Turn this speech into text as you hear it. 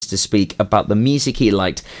Mr. Speak about the music he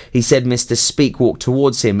liked. He said Mr. Speak walked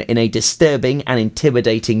towards him in a disturbing and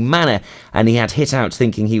intimidating manner, and he had hit out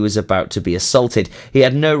thinking he was about to be assaulted. He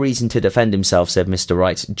had no reason to defend himself, said Mr.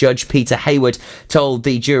 Wright. Judge Peter Hayward told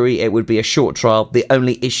the jury it would be a short trial. The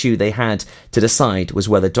only issue they had to decide was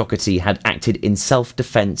whether Doherty had acted in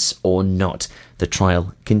self-defence or not. The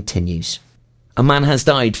trial continues. A man has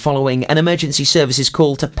died following an emergency services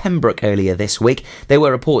call to Pembroke earlier this week. There were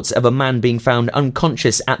reports of a man being found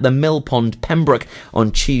unconscious at the Mill Pond, Pembroke,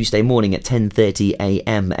 on Tuesday morning at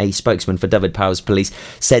 10:30am. A spokesman for Dyfed-Powys Police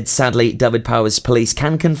said, sadly, Dyfed-Powys Police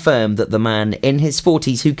can confirm that the man in his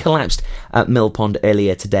 40s who collapsed at Mill Pond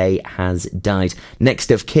earlier today has died.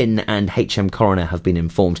 Next of kin and HM coroner have been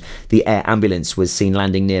informed. The air ambulance was seen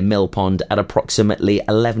landing near Mill Pond at approximately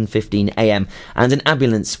 11:15am, and an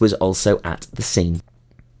ambulance was also at the scene.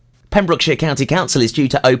 Pembrokeshire County Council is due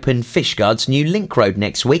to open Fishguard's new Link Road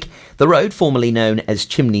next week. The road, formerly known as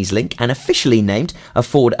Chimneys Link and officially named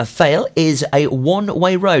Afford a Fail, is a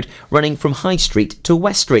one-way road running from High Street to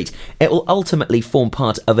West Street. It will ultimately form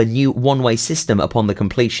part of a new one-way system upon the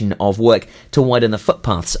completion of work to widen the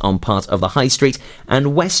footpaths on part of the High Street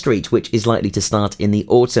and West Street, which is likely to start in the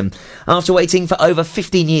autumn. After waiting for over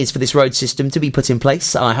 15 years for this road system to be put in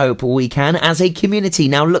place, I hope we can, as a community,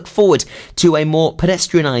 now look forward to a more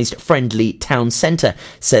pedestrianised friendly town centre,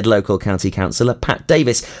 said local county councillor Pat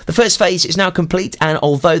Davis. The first phase is now complete, and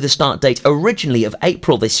although the start date originally of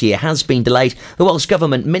April this year has been delayed, the Welsh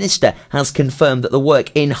Government Minister has confirmed that the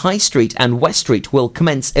work in High Street and West Street will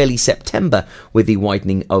commence early September with the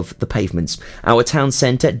widening of the pavements. Our town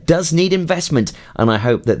centre does need investment, and I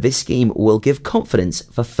hope that this scheme will give confidence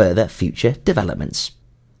for further future developments.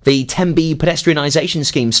 The Tenby pedestrianisation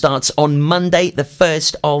scheme starts on Monday the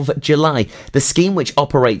 1st of July. The scheme, which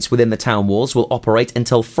operates within the town walls, will operate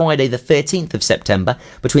until Friday the 13th of September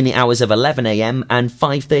between the hours of 11am and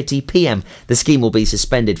 5:30pm. The scheme will be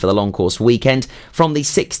suspended for the long course weekend from the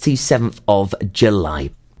 6th to 7th of July.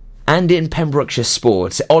 And in Pembrokeshire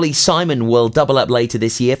sport, Ollie Simon will double up later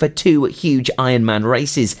this year for two huge Ironman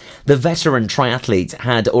races. The veteran triathlete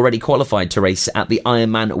had already qualified to race at the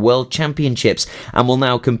Ironman World Championships and will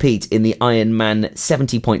now compete in the Ironman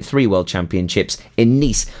 70.3 World Championships in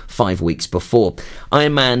Nice 5 weeks before.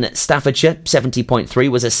 Ironman Staffordshire 70.3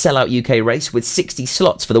 was a sellout UK race with 60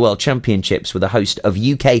 slots for the World Championships, with a host of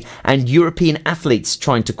UK and European athletes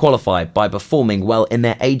trying to qualify by performing well in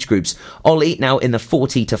their age groups. Ollie, now in the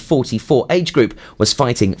 40 to 44 age group, was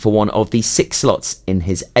fighting for one of the 6 slots in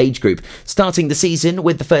his age group. Starting the season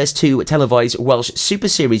with the first 2 televised Welsh Super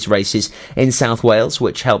Series races in South Wales,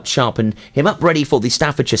 which helped sharpen him up ready for the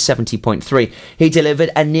Staffordshire 70.3. He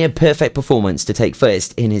delivered a near perfect performance to take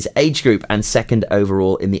first in his age group and second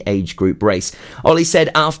overall in the age group race. Ollie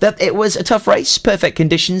said after, "It was a tough race, perfect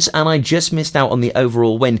conditions, and I just missed out on the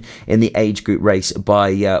overall win in the age group race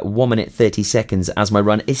by 1 minute 30 seconds as my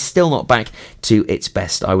run is still not back to its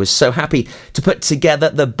best. I was so happy to put together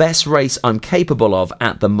the best race I'm capable of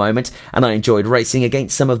at the moment, and I enjoyed racing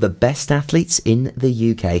against some of the best athletes in the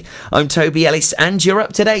UK." I'm Toby Ellis, and you're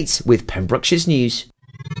up to date with Pembrokeshire's news.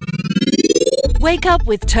 Wake up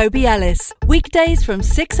with Toby Ellis. Weekdays from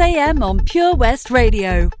 6am on Pure West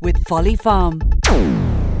Radio with Folly Farm.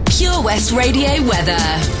 Pure West Radio weather.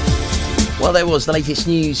 Well, there was the latest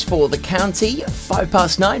news for the county.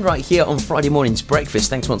 9:05 right here on Friday morning's breakfast.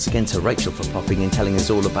 Thanks once again to Rachel for popping in, telling us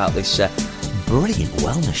all about this brilliant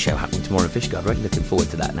wellness show happening tomorrow in Fishguard. Really looking forward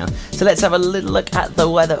to that now. So let's have a little look at the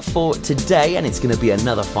weather for today, and it's going to be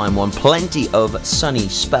another fine one. Plenty of sunny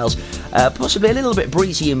spells, possibly a little bit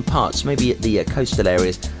breezy in parts, maybe at the coastal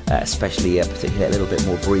areas, especially particularly a little bit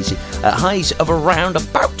more breezy. Highs of around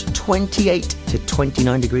about 28 to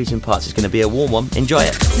 29 degrees in parts. It's going to be a warm one. Enjoy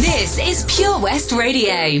it. This is Pure West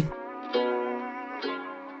Radio.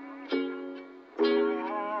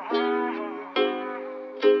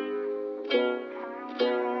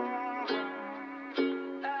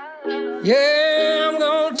 Yeah, I'm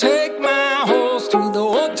gonna take my horse through the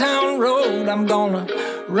old town road. I'm gonna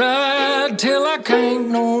ride till I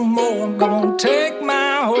can't no more. I'm gonna take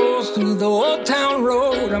my horse through the old town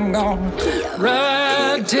road. I'm gonna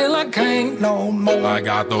ride till I can't no more. I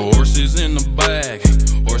got the horses in the back,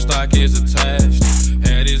 horse stock is attached.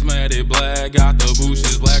 Head is matted black, got the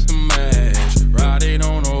bushes black to match. Riding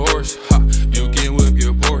on a horse, ha, you can whip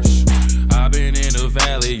your Porsche. I've been in the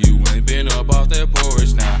valley, you ain't been up off that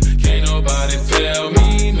porch now. Can't nobody tell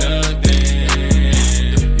me nothing.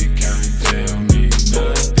 You can't tell me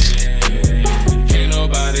nothing. Can't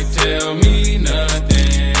nobody tell me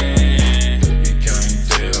nothing. You can't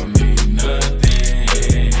tell me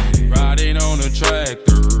nothing. Riding on a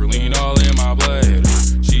tractor, lean all in my bladder.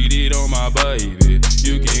 Cheated on my baby,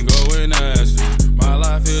 you can go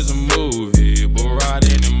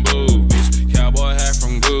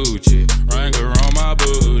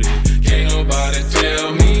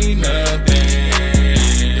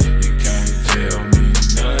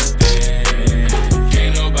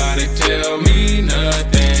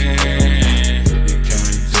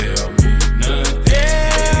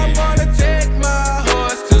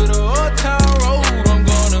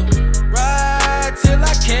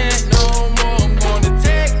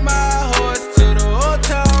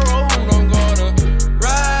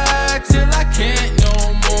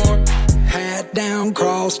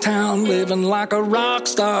living like a rock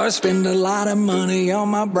star. Spend a lot of money on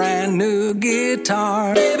my brand new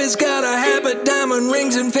guitar. Baby's got a habit, diamond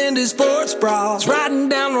rings and Fendi sports bras. Riding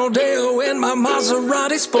down Rodeo in my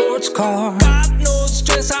Maserati sports car. Got no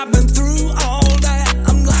stress, I've been through all that.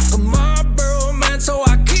 I'm like a Marlboro man, so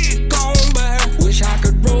I keep going back. Wish I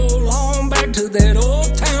could roll on back to that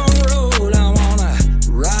old town road. I wanna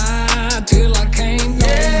ride till I can't no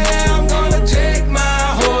more. I'm gonna take my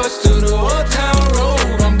horse to the old town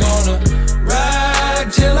road. I'm gonna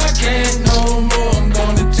ride till I can't no more. I'm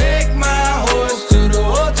gonna take my horse to the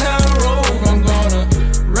old town road. I'm gonna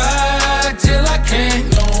ride till I can't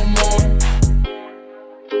no more.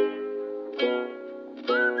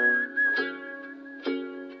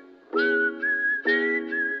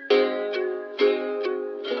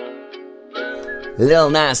 Lil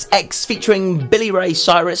Nas X featuring Billy Ray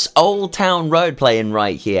Cyrus, Old Town Road, playing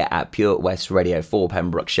right here at Pure West Radio for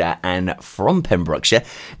Pembrokeshire and from Pembrokeshire.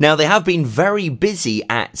 Now, they have been very busy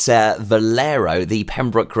at Valero, the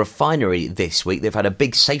Pembroke refinery, this week. They've had a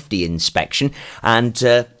big safety inspection and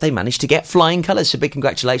they managed to get flying colours, so big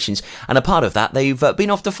congratulations. And a part of that, they've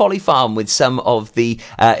been off to Folly Farm with some of the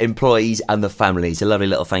employees and the families. A lovely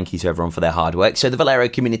little thank you to everyone for their hard work. So the Valero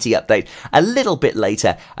community update a little bit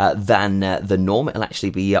later than the norm. It'll actually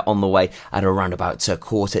be on the way at around about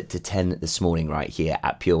 9:45 this morning right here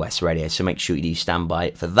at Pure West Radio, so make sure you do stand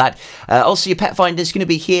by for that. Also, your pet finder is going to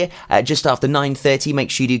be here just after 9:30.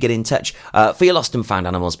 Make sure you do get in touch for your lost and found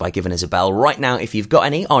animals by giving us a bell right now if you've got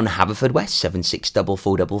any on Haverfordwest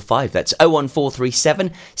 764455. That's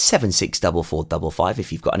 01437 764455.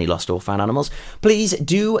 If you've got any lost or found animals, please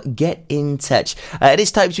do get in touch. It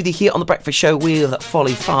is Tobes with you here on the Breakfast Show with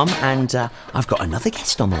Folly Farm, and I've got another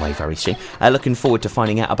guest on the way very soon. Looking forward to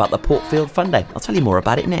finding out about the Portfield Fun Day. I'll tell you more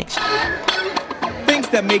about it next. Things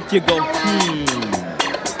that make you go,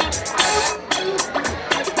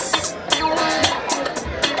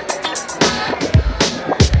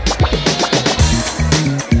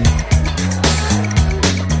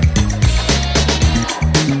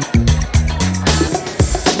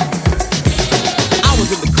 I was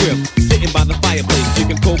in the crib, sitting by the fireplace,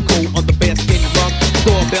 drinking cocoa on the bearskin rug.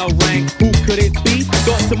 Doorbell rang, who could it be?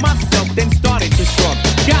 Thought to myself, then started to shrug.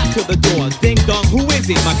 Got to the door, ding dong, who is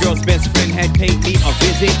it? My girl's best friend had paid me a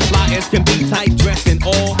visit. Fly as can be, tight dress and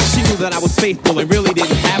all. She knew that I was faithful and really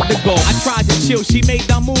didn't have to go. I tried to chill, she made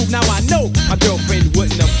the move. Now I know my girlfriend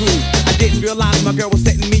wouldn't approve. I didn't realize my girl was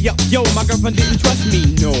setting me up. Yo, my girlfriend didn't trust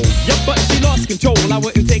me, no. Yup, but she lost control, I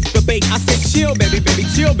wouldn't take the bait. I said, chill, baby, baby,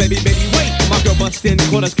 chill, baby, baby, wait. My girl bust in,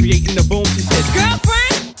 caught us creating the boom. She said,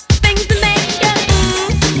 girlfriend, things that make you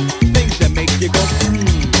things that make you go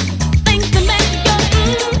things that make you go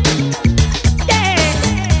yeah.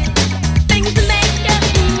 Things that make you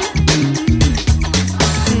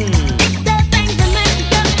it's the things that make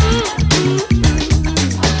you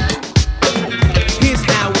Here's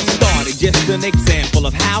how it started, just an example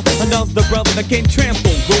of how another brother can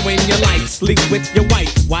trample, ruin your life, sleep with your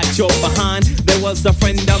wife, watch your behind. There was a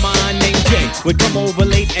friend of mine named Jay, would come over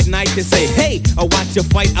late at night to say, hey, I watch your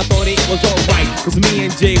fight, I thought it was alright. Cause me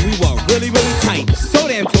and Jay, we were really, really tight. So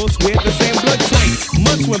damn close, we're the same blood type.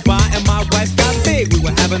 Months went by and my wife got big. We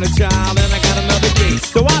were having a child and I got another kid.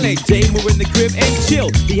 So I let Jay move in the crib and chill.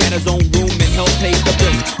 He had his own room and helped pay the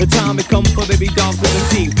bills. The time had come for baby doll to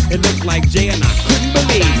conceive. It looked like Jay and I couldn't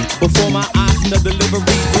believe. Before my eyes in the delivery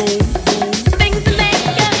room, things that make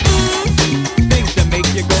you things that make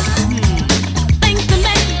you go things that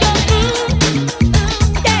make you go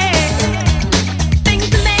yeah. Things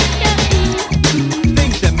that make you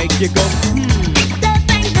things that make you go it's the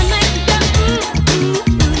things that make you go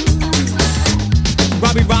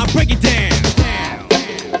Robbie Rob, break it down.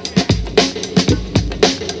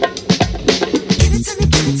 Give it to me,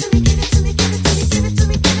 give it to me, give it to me, give it to me, give it to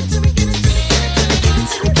me, give it to me, give it to me, give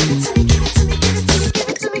it to me, give it to me, give it to me, give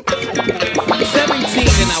it to me, give it to me. 17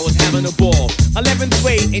 and I was having a ball. 11th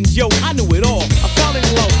grade and yo, I knew it all. I fell in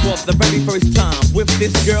love for the very first time with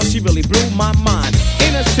this girl. She really blew my mind.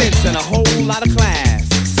 Innocence and a whole lot of class.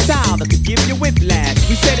 Style that could give you whiplash.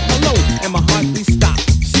 We said hello and my heartbeat stopped.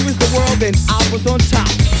 She was the world and I was on top.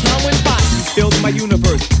 Time went by, she filled my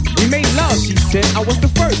universe. We made love, she said I was the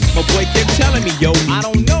first. My boy kept telling me, yo, I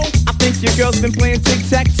don't know. I think your girl's been playing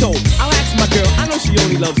tic-tac-toe. I'll ask my girl, I know she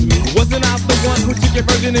only loves me. Wasn't I the one who took your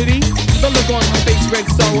virginity? The look on her face read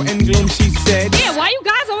sorrow and gloom, she said, yeah, why you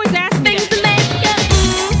guys always ask me things that make you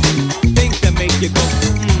things that make you go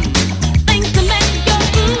things that make you go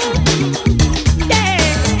yeah.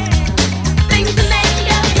 Things that make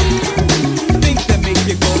you things that make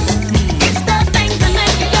you go it's the things that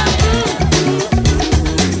make you go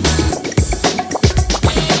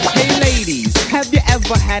Hey ladies, have you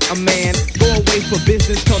ever had a man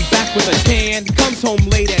just come back with a tan. Comes home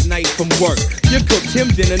late at night from work. You cooked him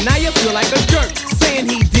dinner, now you feel like a jerk. Saying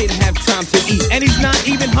he didn't have time to eat, and he's not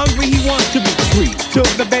even hungry, he wants to be treated. To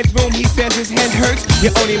the bedroom, he says his head hurts.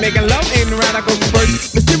 You're only making love, aiming around, I go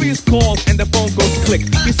spurts. Mysterious calls and the phone goes click.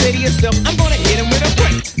 You say to yourself, I'm gonna hit him with a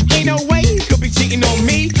brick. Ain't no way he could be cheating on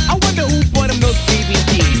me. I wonder who bought him those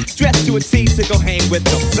DVDs. Dressed to a T to go hang with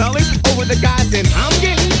the fellas. Over the guys and I'm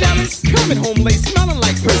getting jealous. Coming home late, smelling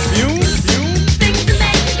like perfume. Things that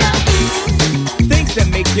make you go, Things that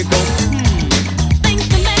make you go, things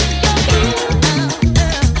that make you go,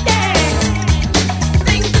 yeah.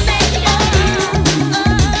 Things that make you go,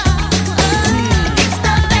 it's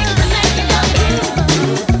the things that make you go,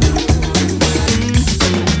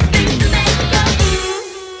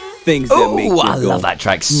 things that make you Oh, go. I love that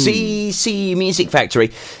track. CC Music Factory.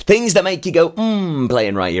 Things that make you go,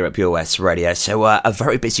 playing right here at Pure West Radio. So a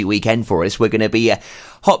very busy weekend for us. We're going to be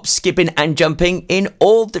hop, skipping and jumping in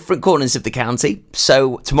all different corners of the county.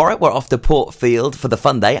 So tomorrow we're off to Portfield for the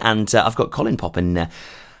fun day, and I've got Colin popping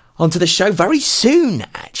onto the show very soon,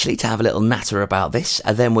 actually, to have a little natter about this.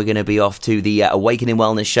 And then we're going to be off to the Awakening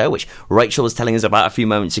Wellness Show, which Rachel was telling us about a few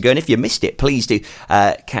moments ago. And if you missed it, please do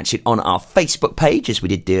catch it on our Facebook page, as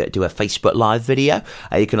we did do a Facebook Live video.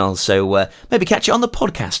 You can also maybe catch it on the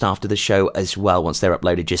podcast after the show as well, once they're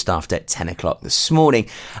uploaded just after 10 o'clock this morning.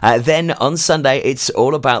 Then on Sunday, it's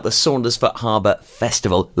all about the Saundersfoot Harbour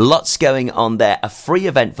Festival. Lots going on there, a free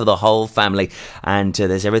event for the whole family. And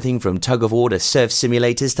there's everything from tug of war to surf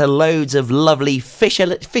simulators to loads of lovely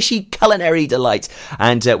fishy culinary delight.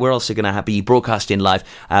 And we're also going to be broadcasting live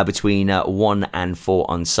between 1 and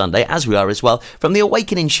 4 on Sunday, as we are as well from the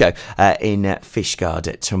Awakening Show in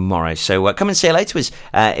Fishguard tomorrow. So come and say hello to us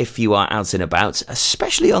if you are out and about,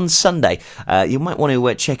 especially on Sunday. You might want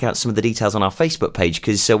to check out some of the details on our Facebook page,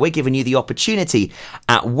 because we're giving you the opportunity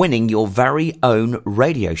at winning your very own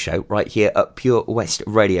radio show right here at Pure West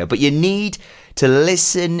Radio. But you need to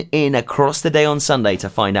listen in across the day on Sunday to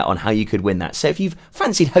find out on how you could win that. So if you've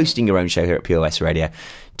fancied hosting your own show here at Pure West Radio,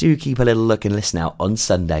 do keep a little look and listen out on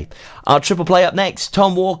Sunday. Our triple play up next: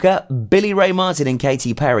 Tom Walker, Billy Ray Martin and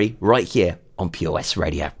Katy Perry, right here on Pure West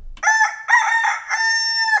Radio.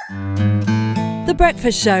 The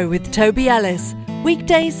Breakfast Show with Toby Ellis.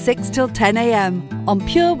 Weekdays 6 till 10 a.m. on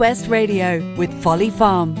Pure West Radio with Folly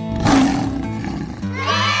Farm.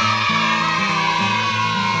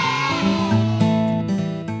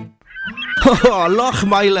 Oh,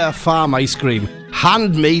 Lochmeyler Farm Ice Cream.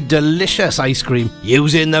 Handmade delicious ice cream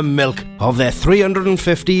using the milk of their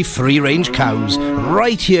 350 free-range cows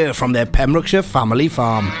right here from their Pembrokeshire family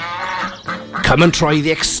farm. Come and try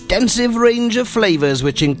the extensive range of flavours,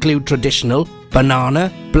 which include traditional,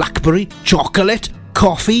 banana, blackberry, chocolate,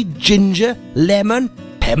 coffee, ginger, lemon,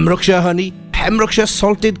 Pembrokeshire honey, Pembrokeshire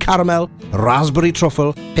salted caramel, raspberry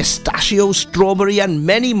truffle, pistachio, strawberry and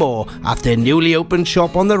many more at their newly opened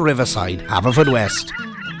shop on the Riverside, Haverfordwest.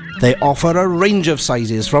 They offer a range of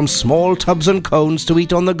sizes, from small tubs and cones to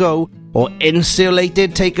eat on the go, or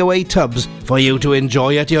insulated takeaway tubs for you to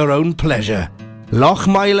enjoy at your own pleasure.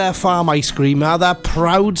 Lochmeyler Farm Ice Cream are the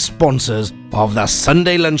proud sponsors of the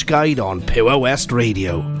Sunday Lunch Guide on Pure West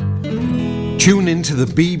Radio. Tune in to the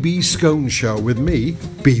BB Scone Show with me,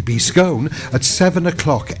 BB Scone, at 7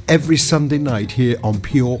 o'clock every Sunday night here on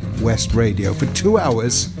Pure West Radio for 2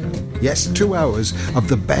 hours. Yes, 2 hours of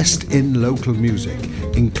the best in local music,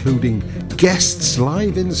 including guests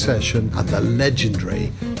live in session and the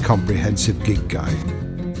legendary Comprehensive Gig Guide.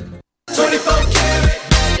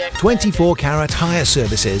 24 Carat Hire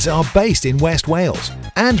Services are based in West Wales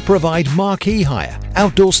and provide marquee hire,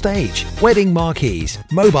 outdoor stage, wedding marquees,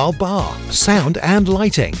 mobile bar, sound and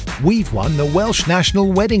lighting. We've won the Welsh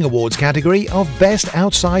National Wedding Awards category of Best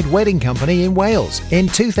Outside Wedding Company in Wales in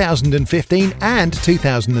 2015 and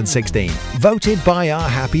 2016, voted by our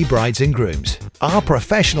happy brides and grooms. Our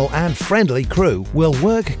professional and friendly crew will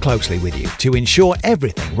work closely with you to ensure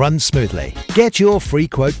everything runs smoothly. Get your free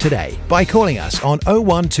quote today by calling us on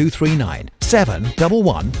 01239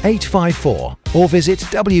 711 854 or visit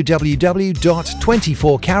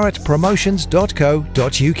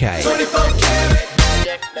www.24caratpromotions.co.uk.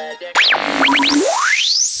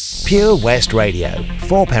 Pure West Radio,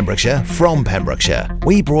 for Pembrokeshire, from Pembrokeshire.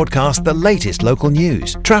 We broadcast the latest local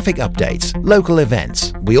news, traffic updates, local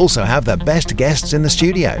events. We also have the best guests in the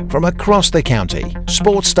studio from across the county,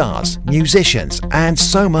 sports stars, musicians, and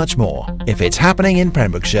so much more. If it's happening in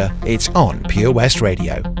Pembrokeshire, it's on Pure West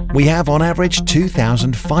Radio. We have on average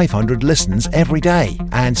 2,500 listens every day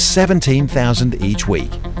and 17,000 each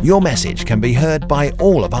week. Your message can be heard by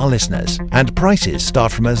all of our listeners, and prices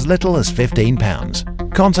start from as little as £15.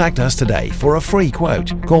 Contact us today for a free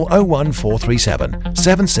quote. Call 01437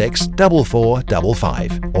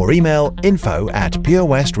 764455 or email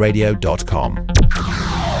info@purewestradio.com.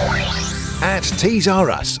 At Tees R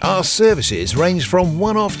Us, our services range from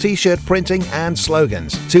one-off t-shirt printing and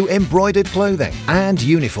slogans to embroidered clothing and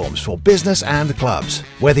uniforms for business and clubs.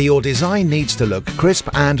 Whether your design needs to look crisp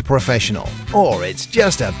and professional, or it's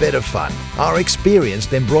just a bit of fun, our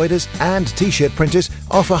experienced embroiders and t-shirt printers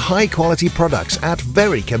offer high-quality products at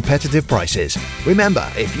very competitive prices. Remember,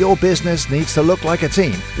 if your business needs to look like a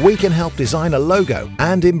team, we can help design a logo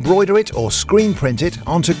and embroider it or screen print it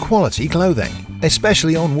onto quality clothing,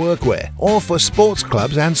 especially on workwear or for sports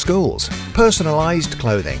clubs and schools. Personalised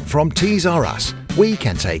clothing from Tees R Us. We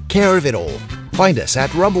can take care of it all. Find us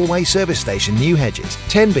at Rumbleway Service Station, New Hedges,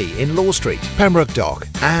 10B in Law Street, Pembroke Dock,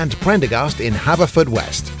 and Prendergast in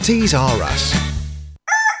Haverfordwest. Tees R Us.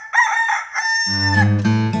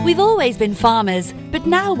 We've always been farmers, but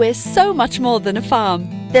now we're so much more than a farm.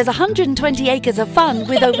 There's 120 acres of fun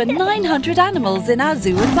with over 900 animals in our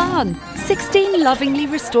zoo and barn, 16 lovingly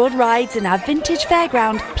restored rides in our vintage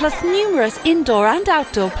fairground, plus numerous indoor and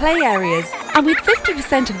outdoor play areas. And with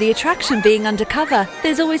 50% of the attraction being undercover,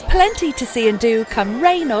 there's always plenty to see and do come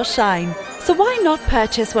rain or shine. So why not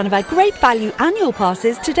purchase one of our great value annual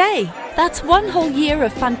passes today? That's one whole year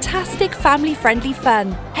of fantastic family-friendly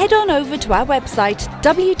fun. Head on over to our website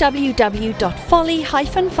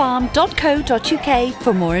www.folly-farm.co.uk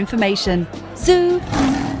for more information. Zoo,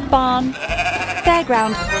 barn,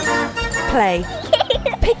 fairground, play.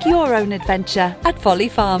 Pick your own adventure at Folly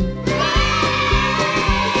Farm.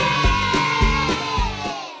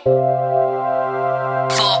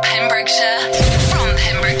 For Pembrokeshire, from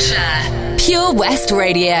Pembrokeshire, Pure West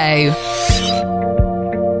Radio.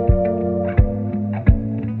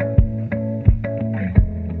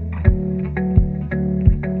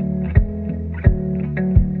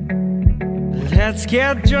 Let's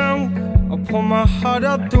get drunk, I'll pour my heart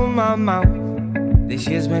up through my mouth. This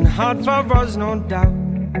year's been hard for us, no doubt.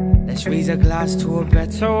 Let's raise a glass to a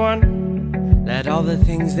better one. Let all the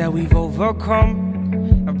things that we've overcome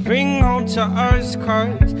and bring home to us,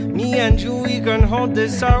 cause me and you, we can hold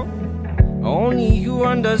this out. Only you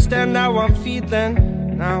understand how I'm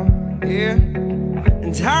feeling now, yeah.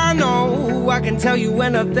 And I know I can tell you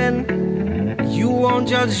anything. You won't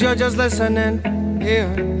judge, you're just listening,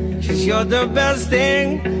 yeah. Cause you're the best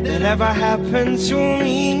thing that ever happened to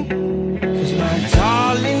me. Cause my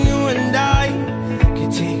darling, you and I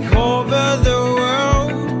can take over the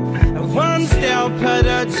world, and one step at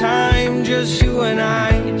a time, just you and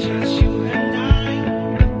I.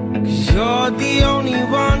 Cause you're the only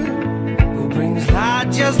one who brings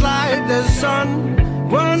light just like the sun.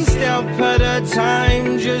 One step at a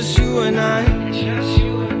time, just you and I.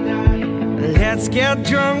 Let's get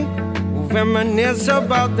drunk, reminisce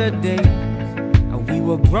about the day and we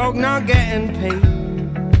were broke, not getting paid,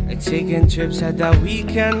 like taking trips at the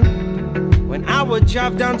weekend, when I would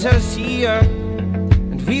drive down to see her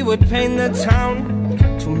and we would paint the town.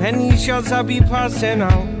 Too many shots I'd be passing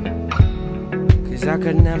out, cause I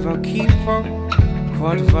could never keep up.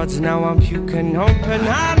 Quad words, now I'm puking open.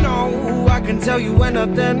 I know I can tell you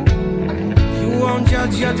anything. You won't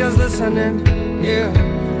judge, you're just listening, yeah.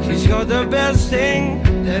 Cause you're the best thing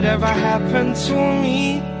that ever happened to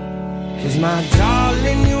me. Cause my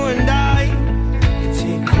darling, you and I can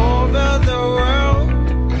take over the world,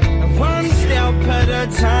 and one step at a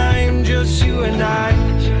time, just you and I.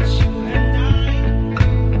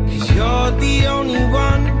 Cause you're the only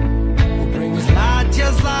one who brings light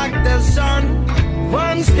just like the sun.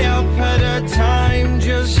 One step at a time,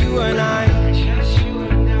 just you and I.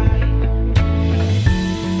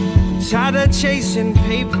 I'm tired of chasing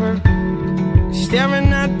paper,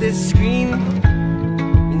 staring at this screen,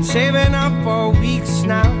 been saving up for weeks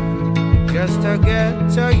now, just to get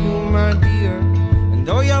to you, my dear. And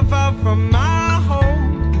though you're far from my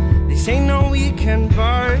home, this ain't no weekend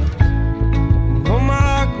bar. And though my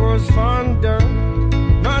heart grows fonder,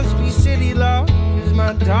 must be city love. Cause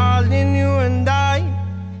my darling, you and I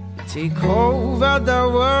take over the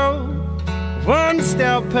world, one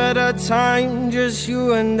step at a time, just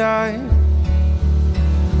you and I.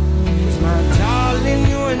 My darling,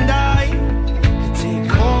 you and I can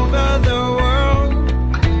take over the world,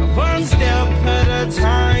 one step at a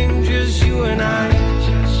time, just you and I.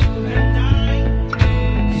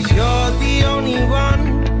 Cause you're the only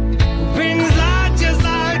one who brings light just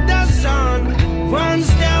like the sun. One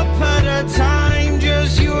step at a time,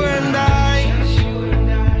 just you and I.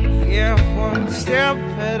 Yeah, one step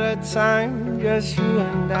at a time, just you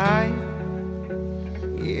and I.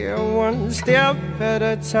 Yeah, one step at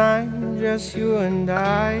a time, just you and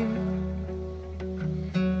I.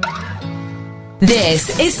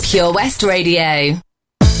 This is Pure West Radio.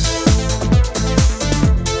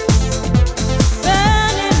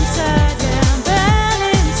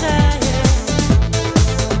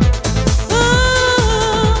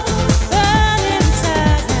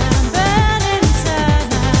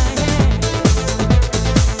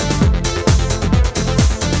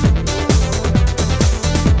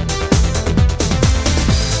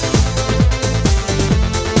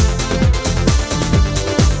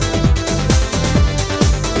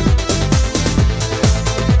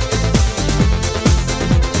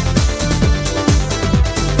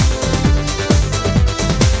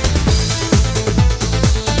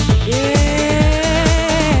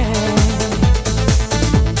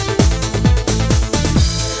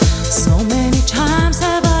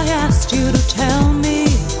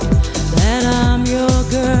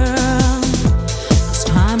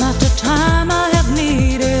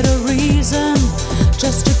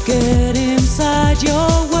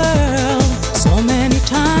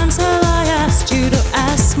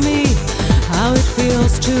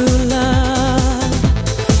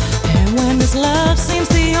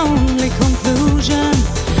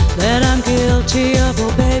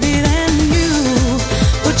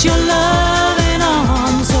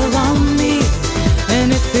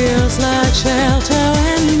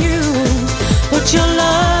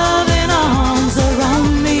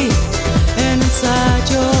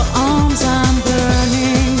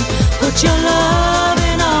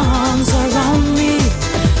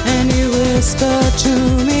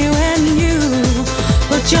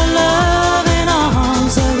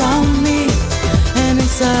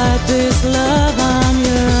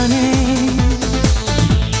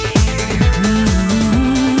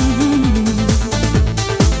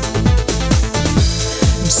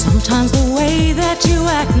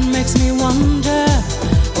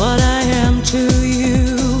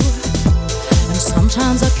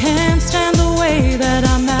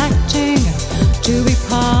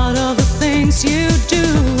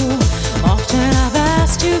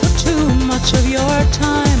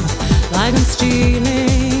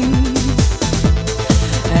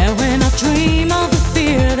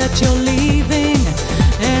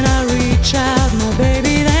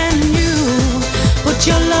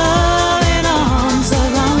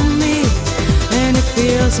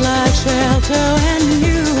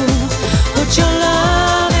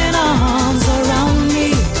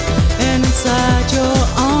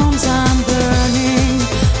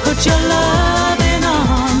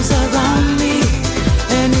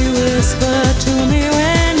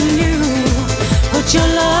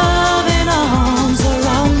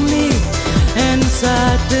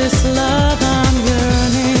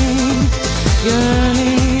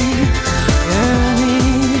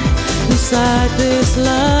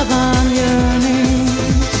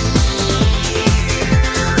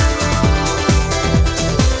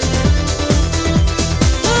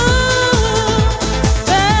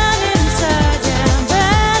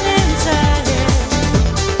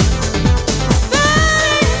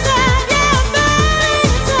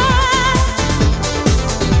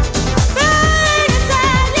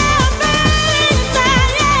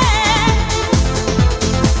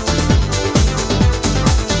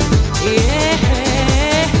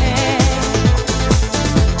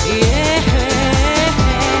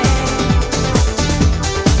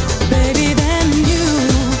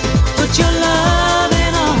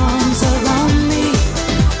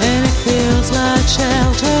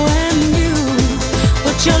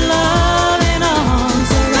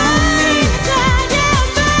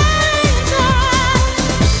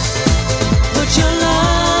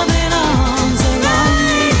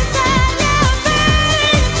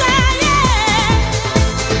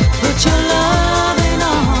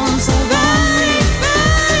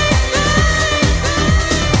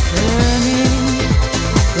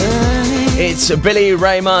 Billy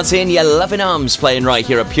Ray Martin, Your Loving Arms, playing right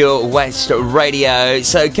here at Pure West Radio.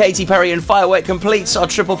 So Katy Perry and Firework completes our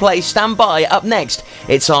triple play. Stand by. Up next,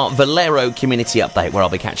 it's our Valero Community Update, where I'll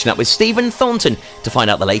be catching up with Stephen Thornton to find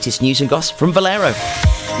out the latest news and gossip from Valero.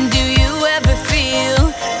 Do you ever feel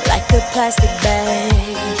like a plastic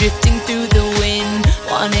bag drifting through the wind,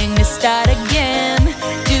 wanting to start again?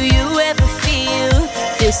 Do you ever feel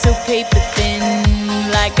so paper thin,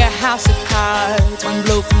 like a house of cards, one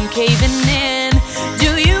blow from caving in?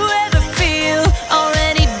 Do you ever feel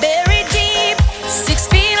already buried deep, 6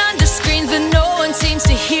 feet under screens, but no one seems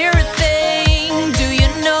to hear a thing? Do you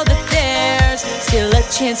know that there's still a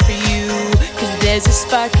chance for you, 'cause there's a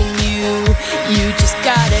spark in you? You just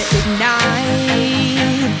gotta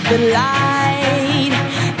ignite the light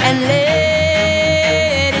and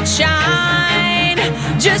let it shine.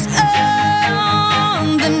 Just own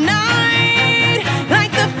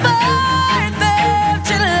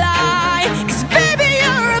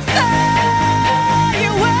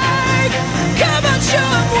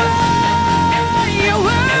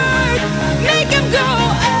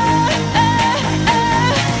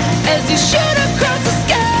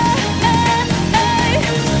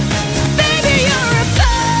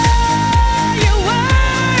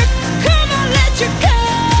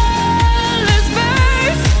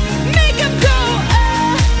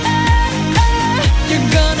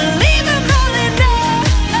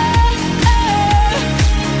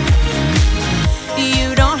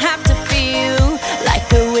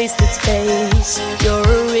face. You're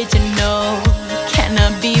original,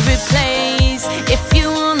 cannot be replaced. If you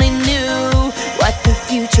only knew what the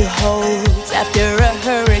future holds. After a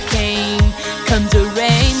hurricane comes a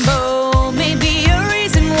rainbow. Maybe a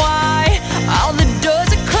reason why all the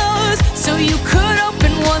doors are closed, so you could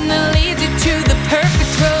open one that leads you to the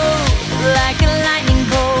perfect road. Like a lightning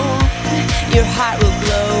bolt, your heart will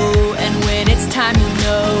glow, and when it's time, you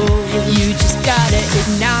know you just gotta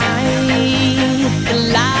ignite the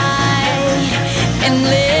light and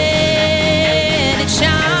let it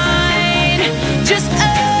shine. Just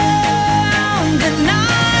own the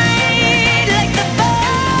night like the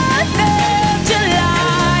 4th of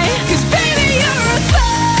July. 'Cause baby, you're a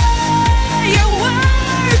firework.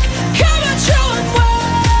 Come on, show 'em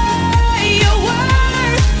what you're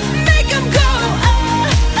worth. Make 'em go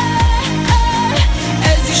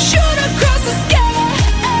as you shoot across the sky.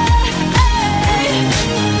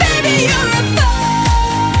 Baby, you're a firework.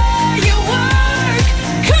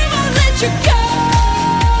 Come on, let your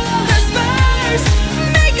colors burst.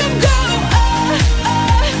 Make 'em go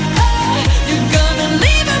you're gonna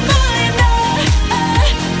leave 'em on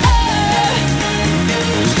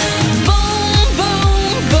boom,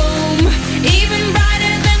 boom, boom. Even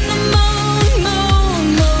brighter than the moon, moon,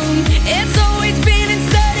 moon. It's always been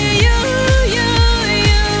inside of you, you,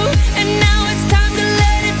 you. And now it's time to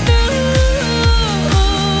let it through.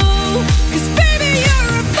 'Cause baby,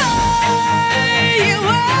 you're a firework.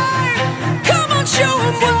 Come on, show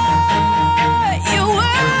 'em what you're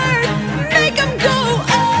worth. Make 'em go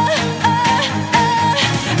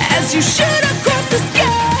as you shoot across the sky.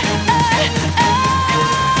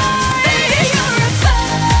 Baby, you're a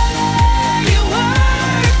firework.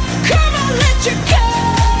 Come on, let your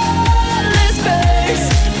colors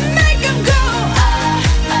burst. Make 'em go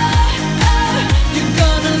you're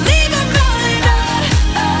gonna leave 'em blind.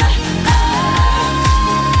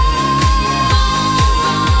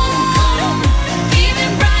 Even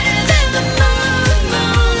brighter than the moon,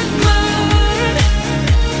 moon, moon.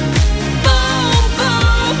 Boom,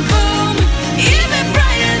 boom, boom. Even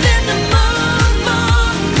brighter than the moon,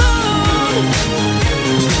 moon,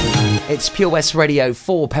 moon. It's Pure West Radio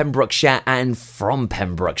for Pembrokeshire and from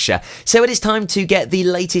Pembrokeshire. So it is time to get the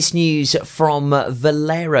latest news from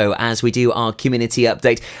Valero as we do our community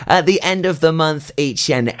update at the end of the month, each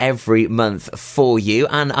and every month for you.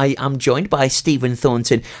 And I am joined by Stephen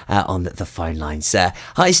Thornton on the phone line, sir.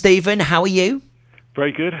 Hi, Stephen. How are you?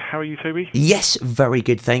 Very good. How are you, Toby? Yes, very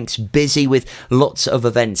good, thanks. Busy with lots of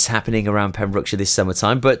events happening around Pembrokeshire this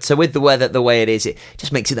summertime, but with the weather the way it is, it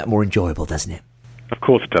just makes it that more enjoyable, doesn't it? Of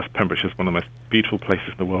course it does. Pembrokeshire is one of the most beautiful places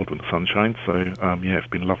in the world when the sun shines, so yeah, it's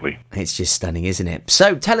been lovely. It's just stunning, isn't it?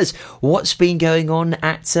 So tell us, what's been going on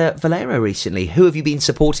at Valero recently? Who have you been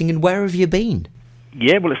supporting and where have you been?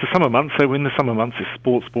 Yeah, well, it's the summer months, so in the summer months it's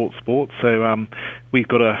sport, sport, sport. So we've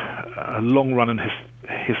got a long run and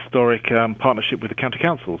historic partnership with the County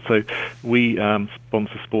Council. So we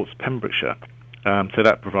sponsor Sports Pembrokeshire. So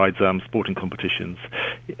that provides sporting competitions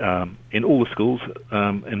in all the schools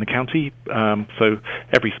in the county. So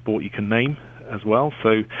every sport you can name as well.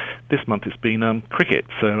 So this month it's been cricket.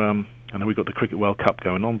 So I know we've got the Cricket World Cup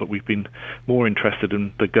going on, but we've been more interested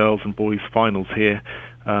in the girls and boys finals here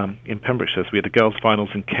in Pembrokeshire. So we had the girls finals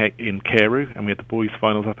in Carew, and we had the boys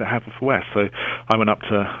finals up at Haverfordwest. So I went up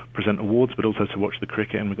to present awards, but also to watch the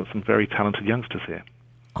cricket, and we've got some very talented youngsters here.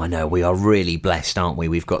 I know, we are really blessed, aren't we?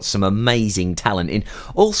 We've got some amazing talent in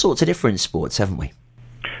all sorts of different sports, haven't we?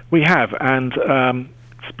 We have, and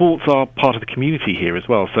sports are part of the community here as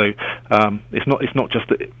well. So it's not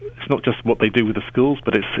just what they do with the schools,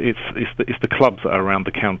 but it's the clubs that are around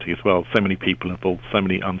the county as well. So many people involved, so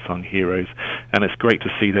many unsung heroes, and it's great to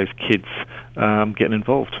see those kids getting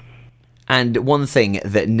involved. And one thing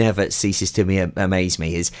that never ceases to amaze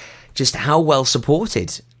me is just how well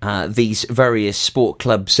supported these various sport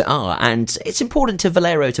clubs are, and it's important to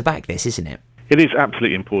Valero to back this, isn't it? It is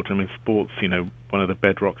absolutely important. I mean, sports, one of the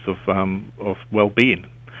bedrocks of well-being,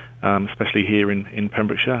 especially here in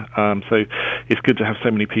Pembrokeshire. So it's good to have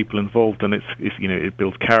so many people involved, and it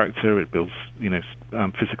builds character, it builds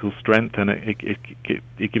physical strength, and it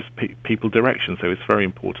gives people direction. So it's very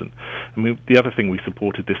important. I mean, the other thing we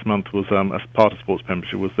supported this month was, as part of Sports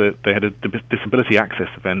Pembrokeshire, was that they had a disability access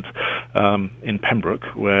event in Pembroke,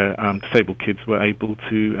 where disabled kids were able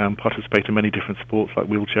to participate in many different sports like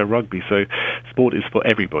wheelchair rugby. So sport is for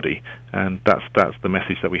everybody, and that's the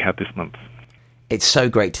message that we had this month. It's so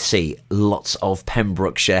great to see lots of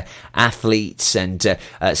Pembrokeshire athletes and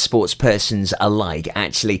sports persons alike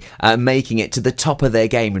actually making it to the top of their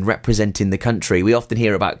game and representing the country. We often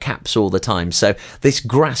hear about caps all the time, so this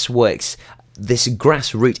grassroots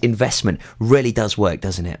investment really does work,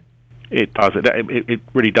 doesn't it? It does. It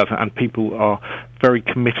really does, and people are very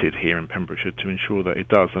committed here in Pembrokeshire to ensure that it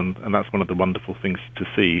does, and that's one of the wonderful things to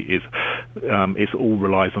see is it all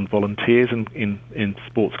relies on volunteers in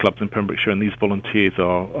sports clubs in Pembrokeshire, and these volunteers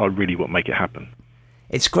are really what make it happen.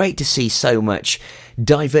 It's great to see so much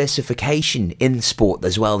diversification in sport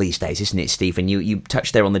as well these days, isn't it, Stephen? You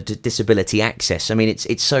touched there on the disability access. I mean,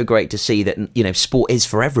 it's so great to see that, you know, sport is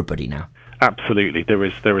for everybody now. Absolutely, there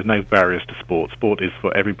is no barriers to sport. Sport is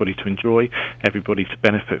for everybody to enjoy, everybody to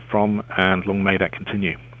benefit from, and long may that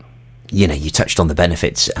continue. You know, you touched on the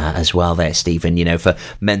benefits as well there, Stephen, you know, for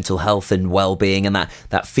mental health and well-being and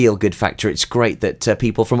that feel-good factor. It's great that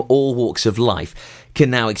people from all walks of life can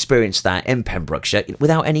now experience that in Pembrokeshire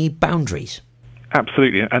without any boundaries.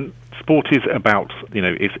 Absolutely, and sport is about, you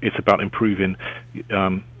know, it's about improving, you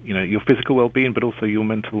know, your physical well-being, but also your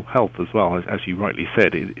mental health as well. As you rightly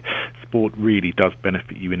said, sport really does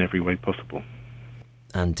benefit you in every way possible.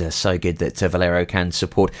 And so good that Valero can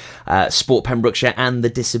support Sport Pembrokeshire and the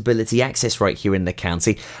disability access right here in the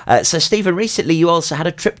county. So, Stephen, recently you also had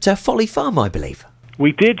a trip to Folly Farm, I believe.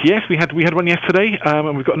 We did, yes. We had one yesterday,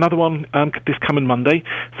 and we've got another one this coming Monday.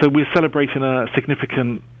 So we're celebrating a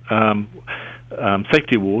significant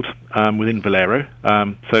safety award within Valero.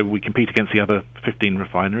 So we compete against the other 15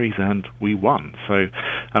 refineries, and we won. So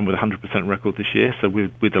with a 100% record this year. So we're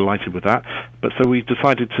delighted with that. But so we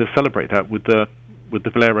decided to celebrate that with the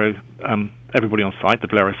Valero, everybody on site, the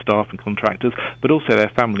Valero staff and contractors, but also their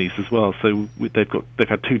families as well. So they're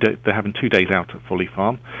having 2 days out at Folly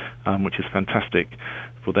Farm, which is fantastic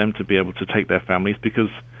for them to be able to take their families, because,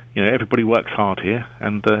 you know, everybody works hard here,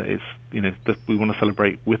 and it's, you know, we want to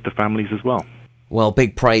celebrate with the families as well. Well,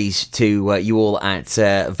 big praise to you all at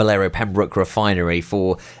Valero Pembroke Refinery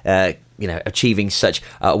for achieving such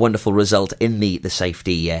a wonderful result in the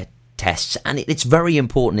safety tests, and it's very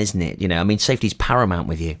important, isn't it? You know, I mean, safety's paramount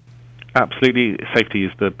with you. Absolutely, safety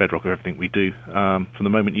is the bedrock of everything we do. From the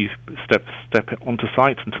moment you step onto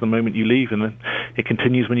site until the moment you leave, and then it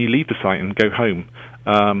continues when you leave the site and go home.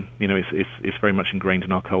 You know, it's very much ingrained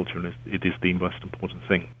in our culture, and it is the most important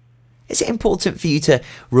thing. Is it important for you to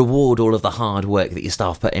reward all of the hard work that your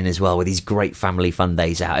staff put in as well with these great family fun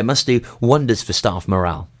days out? It must do wonders for staff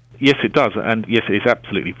morale. Yes, it does, and yes, it is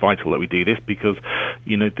absolutely vital that we do this, because,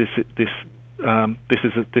 you know, this is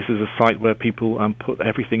a site where people put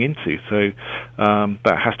everything into, so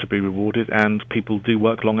that has to be rewarded, and people do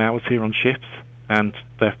work long hours here on shifts, and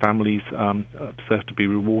their families deserve to be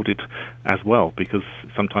rewarded as well, because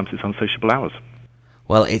sometimes it's unsociable hours.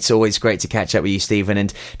 Well, it's always great to catch up with you, Stephen,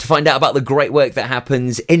 and to find out about the great work that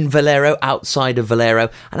happens in Valero, outside of Valero.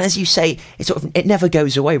 And as you say, it never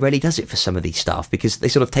goes away, really, does it, for some of these staff? Because they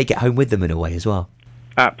sort of take it home with them in a way as well.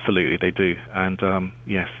 Absolutely, they do. And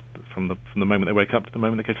yes, from the moment they wake up to the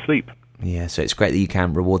moment they go to sleep. Yeah, so it's great that you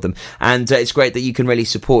can reward them, and it's great that you can really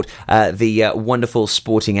support the wonderful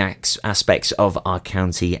sporting aspects of our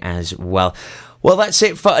county as well. Well, that's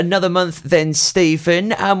it for another month then,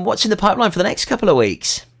 Stephen. What's in the pipeline for the next couple of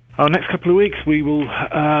weeks? Our next couple of weeks, we will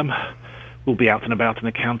we'll be out and about in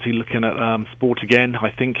the county looking at sport again.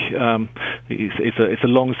 I think it's a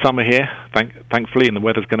long summer here, thankfully, and the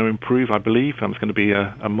weather's going to improve, I believe. It's going to be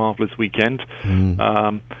a marvellous weekend.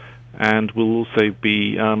 And we'll also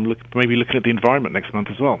be maybe looking at the environment next month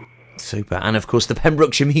as well. Super. And, of course, the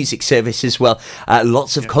Pembrokeshire Music Service as well.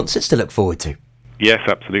 Lots of concerts to look forward to. Yes,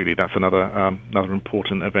 absolutely. That's another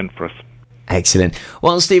important event for us. Excellent.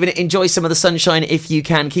 Well, Stephen, enjoy some of the sunshine if you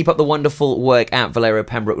can. Keep up the wonderful work at Valero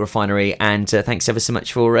Pembroke Refinery, and thanks ever so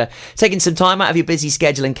much for taking some time out of your busy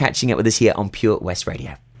schedule and catching up with us here on Pure West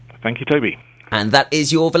Radio. Thank you, Toby. And that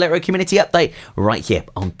is your Valero Community Update right here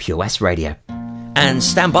on Pure West Radio. And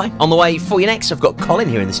stand by, on the way for you next, I've got Colin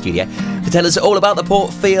here in the studio to tell us all about the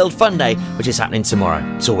Portfield Fun Day, which is happening tomorrow.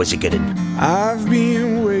 It's always a good one. I've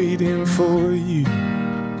been waiting for you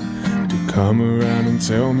to come around and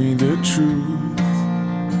tell me the truth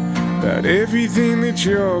about everything that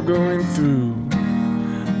you're going through.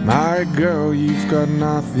 My girl, you've got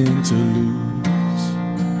nothing to lose.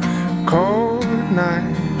 Cold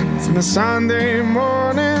nights and the Sunday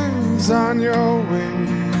mornings on your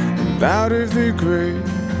way out of the grave.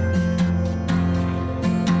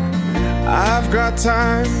 I've got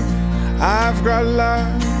time, I've got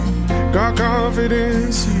love, got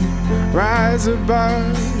confidence, you rise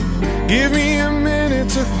above. Give me a minute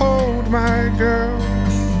to hold my girl.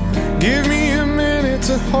 Give me a minute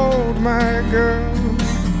to hold my girl.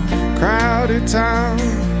 Crowded town,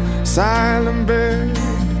 silent bed,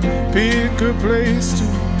 pick a place to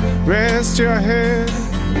rest your head.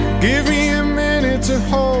 Give me a minute to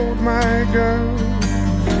hold my girl.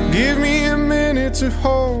 Give me a minute to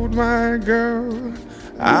hold my girl.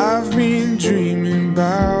 I've been dreaming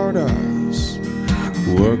about us,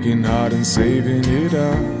 working hard and saving it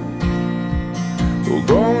up. We'll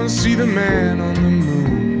go and see the man on the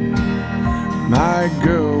moon. My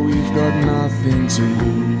girl, we've got nothing to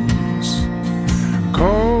lose.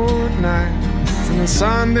 Cold nights and the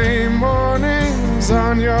Sunday mornings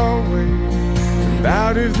on your way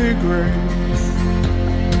out of the grave.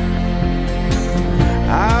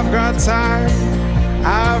 I've got time,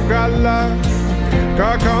 I've got love,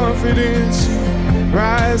 got confidence,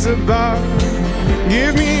 rise above.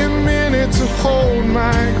 Give me a minute to hold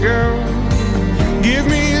my girl. Give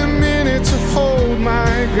me a minute to hold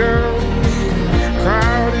my girl.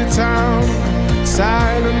 Crowded town,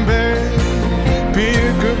 silent bed, be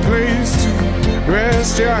a good place to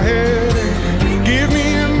rest your head. Give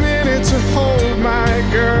me a minute to hold my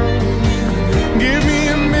girl. Give me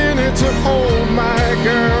a minute to hold my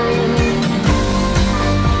girl.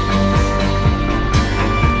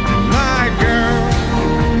 My girl,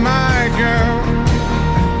 my girl.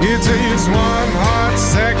 It takes one hot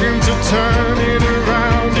second to turn it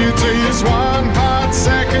around. It takes one hot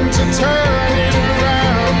second to turn it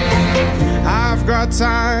around. I've got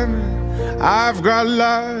time, I've got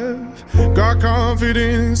love, got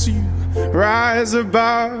confidence, you rise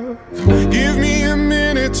above. Give me a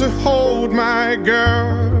minute to hold my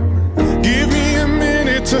girl. Give me a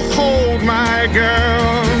minute to hold my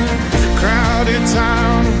girl. Crowded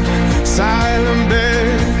town, silent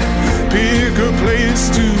bed, pick a place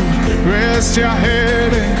to rest your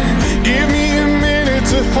head. Give me a minute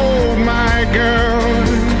to hold my girl.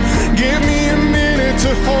 Give me a minute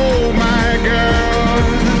to hold my girl.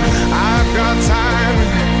 I've got time,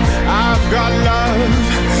 I've got love,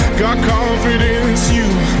 got confidence, you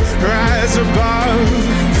rise above.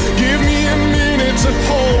 Give me a minute to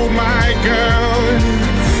hold my girl.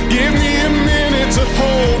 Give me a minute to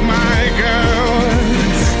hold my girl.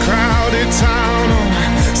 Crowded town,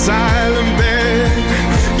 silent bed,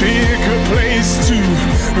 pick a place to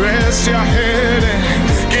rest your head.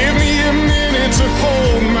 Give me a minute to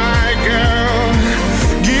hold my girl.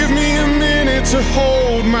 Give me a minute to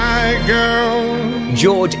hold my girl.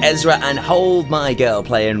 George Ezra and Hold My Girl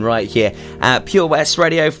playing right here at Pure West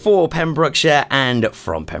Radio for Pembrokeshire and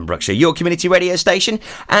from Pembrokeshire, your community radio station.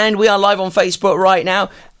 And we are live on Facebook right now.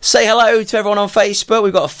 Say hello to everyone on Facebook.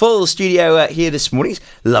 We've got a full studio here this morning. It's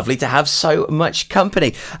lovely to have so much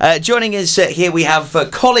company. Joining us here we have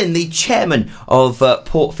Colin, the chairman of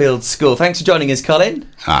Portfield School. Thanks for joining us, Colin.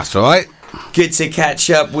 That's all right. Good to catch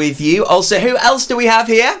up with you. Also, who else do we have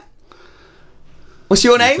here? What's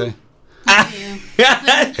your name?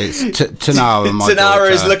 It's Tanara.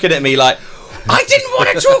 Tanara is looking at me like, I didn't want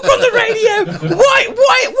to talk on the radio. Why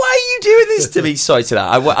are you doing this to me? Sorry to that.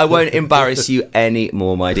 I won't embarrass you any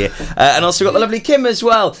more, my dear. And also got the lovely Kim as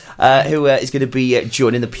well, who is going to be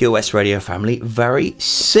joining the Pure West Radio family very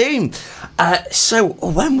soon. So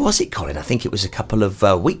when was it, Colin? I think it was a couple of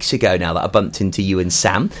weeks ago now that I bumped into you and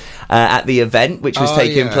Sam at the event, which was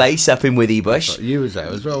taking place up in Withybush. You was there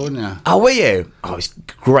as well, weren't you? Oh, were you? Oh, it was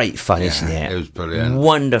great fun, isn't it? It was brilliant.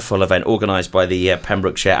 Wonderful event organised by the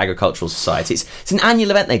Pembrokeshire Agricultural Society. It's an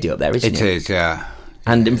annual event they do up there, isn't it? It is, yeah.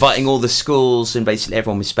 And inviting all the schools and basically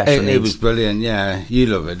everyone with special needs. It was brilliant, yeah. You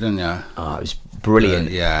love it, didn't you? Oh, it was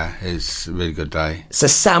brilliant. Yeah, it's a really good day. So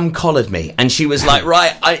Sam collared me and she was like,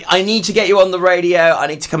 right, I need to get you on the radio. I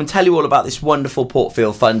need to come and tell you all about this wonderful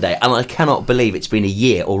Portfield Fun Day. And I cannot believe it's been a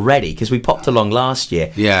year already because we popped along last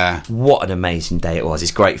year. Yeah. What an amazing day it was.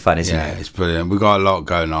 It's great fun, isn't it? Yeah, it's brilliant. We've got a lot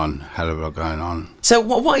going on. Hell of a lot going on. So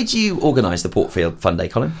why did you organise the Portfield Fun Day,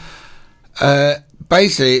 Colin?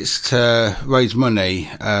 Basically, it's to raise money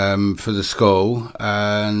for the school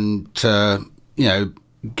and to,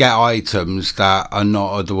 get items that are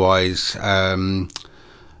not otherwise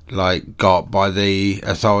got by the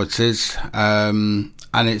authorities. And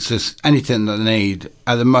it's just anything that they need.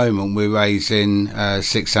 At the moment, we're raising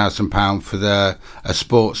 £6,000 for a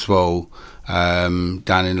sports wall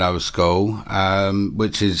down in Lower School,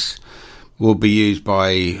 which will be used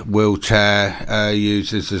by wheelchair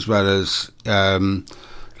users as well as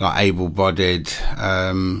able-bodied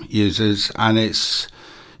users, and it's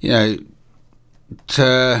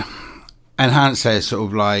to enhance their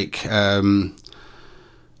sort of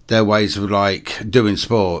their ways of doing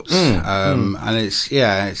sports, and it's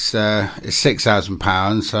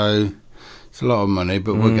 £6,000, so it's a lot of money,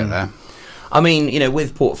 but we'll get there. I mean,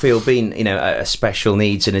 with Portfield being, a special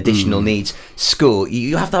needs and additional needs school,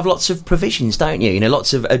 you have to have lots of provisions, don't you?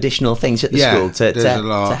 Lots of additional things at the school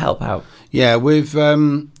to help out. Yeah, we've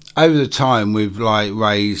over the time we've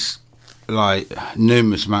raised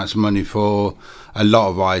numerous amounts of money for a lot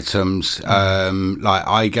of items, like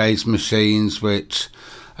eye gaze machines, which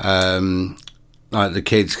like the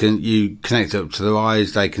kids you connect it up to their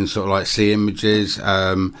eyes, they can sort of like see images.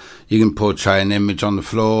 You can portray an image on the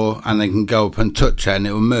floor and they can go up and touch it and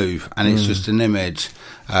it will move, and it's just an image.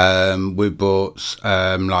 We bought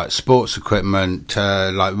like sports equipment,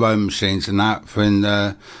 like rowing machines and that for in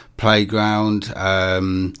the playground,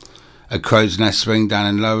 a crow's nest swing down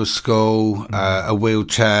in lower school, a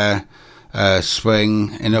wheelchair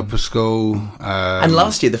swing in upper school. And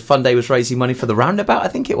last year the fun day was raising money for the roundabout, I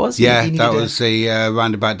think it was. Yeah, that was the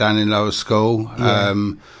roundabout down in lower school. Yeah.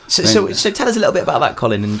 So tell us a little bit about that,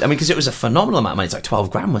 Colin. And I mean, because it was a phenomenal amount of money. It's like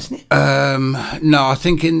 12 grand, wasn't it? No, I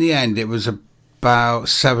think in the end it was about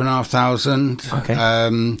 7,500.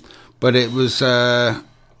 Okay. But it was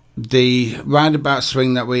the roundabout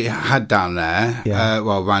swing that we had down there.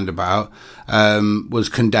 Roundabout was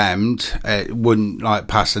condemned. It wouldn't like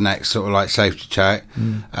pass the next sort of like safety check.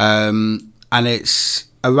 And it's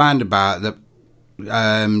a roundabout that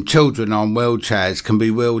children on wheelchairs can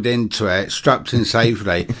be wheeled into it, strapped in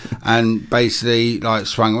safely, and basically like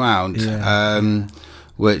swung around.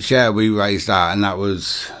 Which we raised that, and that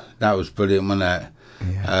was brilliant, wasn't it?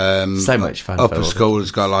 So much fun. Upper school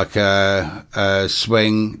has got like a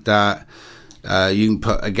swing that you can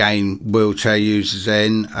put again wheelchair users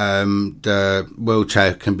in. The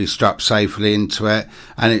wheelchair can be strapped safely into it,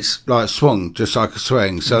 and it's like swung just like a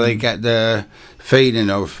swing, so they get the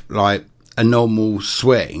feeling of like a normal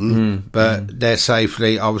swing, but they're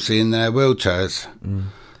safely obviously in their wheelchairs.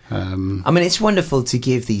 I mean, it's wonderful to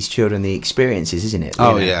give these children the experiences, isn't it?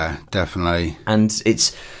 Yeah, definitely. And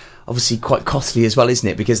it's obviously quite costly as well, isn't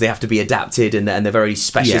it? Because they have to be adapted, and they're very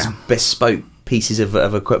specialist, bespoke pieces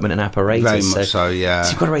of equipment and apparatus. Very much so, yeah.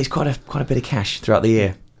 So you've got to raise quite a bit of cash throughout the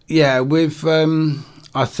year. Yeah,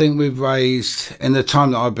 I think we've raised, in the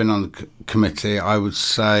time that I've been on the committee, I would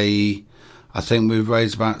say, I think we've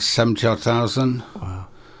raised about 70,000. Wow.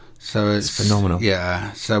 So it's phenomenal.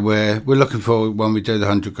 Yeah. So we're looking forward when we do the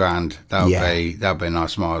 100 grand. That'll be a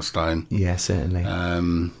nice milestone. Yeah, certainly.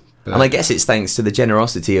 And I guess it's thanks to the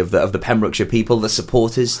generosity of the Pembrokeshire people, the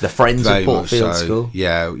supporters, the friends of Portfield School.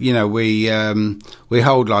 Yeah, you know, we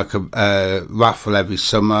hold like a raffle every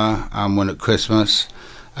summer and one at Christmas,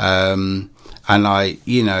 and like,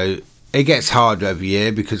 you know, it gets harder every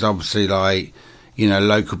year because obviously, like, you know,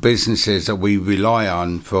 local businesses that we rely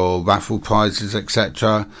on for raffle prizes,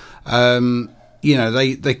 etc. You know,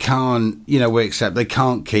 they can't, you know, we accept they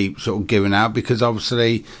can't keep sort of giving out because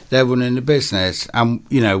obviously they're running the business, and,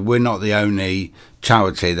 you know, we're not the only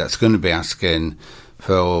charity that's going to be asking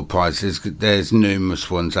for prizes. There's numerous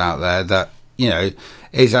ones out there that, you know,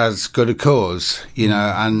 is as good a cause, you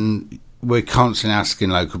know, and we're constantly asking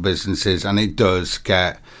local businesses, and it does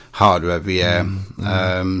get harder every year.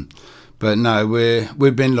 But no,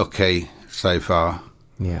 we've been lucky so far.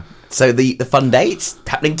 Yeah. So the fun day, it's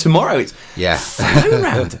happening tomorrow. It's phone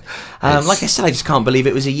round. Like I said, I just can't believe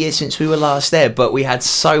it was a year since we were last there, but we had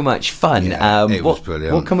so much fun. Yeah, it was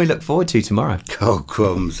brilliant. What can we look forward to tomorrow? Oh,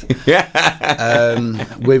 crumbs.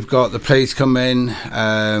 We've got the police come in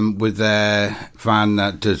with their van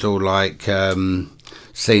that does all like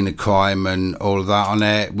scene of crime and all of that on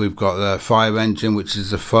it. We've got the fire engine, which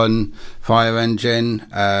is a fun fire engine.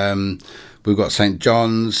 We've got St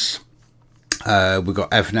John's. We've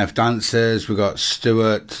got F&F dancers. We've got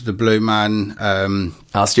Stuart, the Blue Man.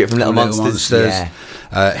 Stuart from Little Monsters. Yeah.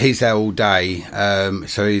 He's there all day,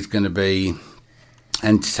 so he's going to be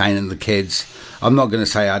entertaining the kids. I'm not going to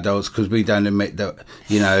say adults because we don't admit that,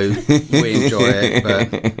 you know, we enjoy it,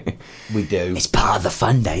 but we do. It's part of the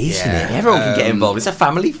fun day, isn't it? Everyone can get involved. It's a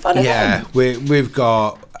family fun event. Yeah, we've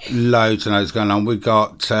got loads and loads going on. We've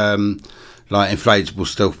got like inflatable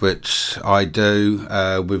stuff, which I do.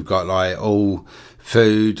 We've got like all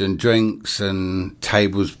food and drinks and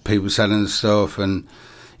tables, people selling stuff, and,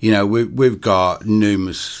 you know, we've got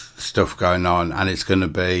numerous stuff going on, and it's going to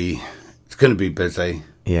be busy.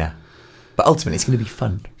 Yeah. But ultimately, it's going to be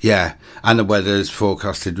fun. Yeah, and the weather's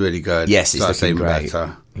forecasted really good. Yes, it's looking great.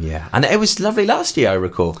 Better. Yeah, and it was lovely last year, I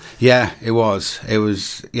recall. Yeah, it was. It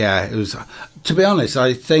was. To be honest,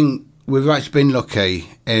 I think we've actually been lucky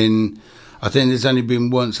in. I think there's only been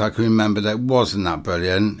once I can remember that wasn't that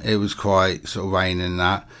brilliant. It was quite sort of raining and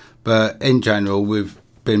that, but in general, we've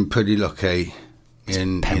been pretty lucky.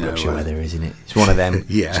 In Pembrokeshire weather, isn't it? It's one of them.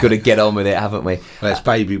 Yeah, just got to get on with it, haven't we? Well, it's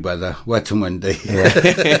baby weather, wet and windy.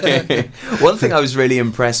 Yeah. One thing I was really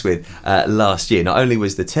impressed with last year, not only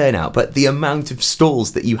was the turnout, but the amount of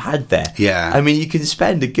stalls that you had there. Yeah, I mean, you can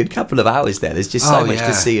spend a good couple of hours there. There's just so much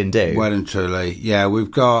to see and do. Well and truly, yeah.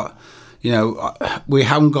 We've got, we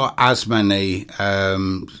haven't got as many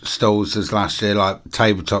stalls as last year, like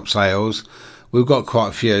tabletop sales. We've got quite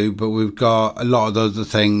a few, but we've got a lot of other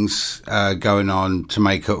things going on to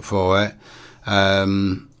make up for it.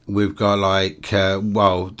 We've got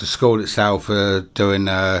the school itself are doing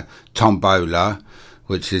a tombola,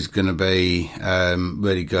 which is going to be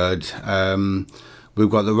really good. We've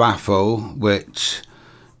got the raffle, which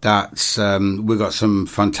we've got some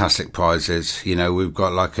fantastic prizes. We've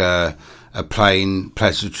got like a plane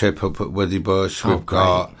pleasure trip up at Withybush. We've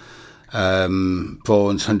got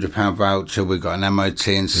 £400 voucher. We've got an MOT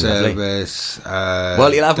in service.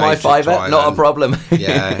 Well, you'll have my fiver, not a problem.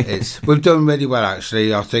 Yeah, we've done really well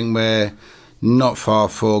actually. I think we're not far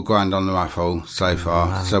 £4,000 on the raffle so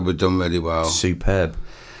far, so we've done really well. Superb.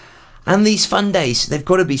 And these fun days, they've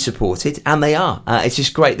got to be supported, and they are. It's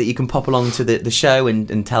just great that you can pop along to the show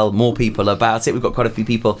and tell more people about it. We've got quite a few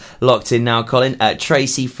people locked in now, Colin.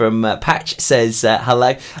 Tracy from Patch says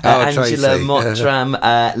hello. Angela Mottram.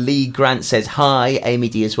 Lee Grant says hi. Amy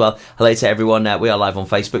D as well. Hello to everyone. We are live on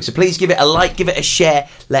Facebook, so please give it a like, give it a share.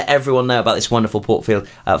 Let everyone know about this wonderful Portfield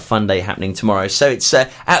fun day happening tomorrow. So it's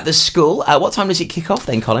at the school. What time does it kick off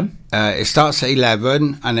then, Colin? It starts at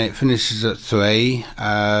 11 and it finishes at 3.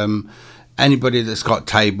 Anybody that's got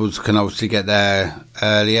tables can obviously get there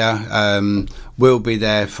earlier. We'll be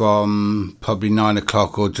there from probably 9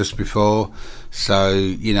 o'clock or just before.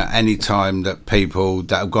 So, any time that people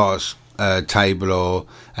that have got a table or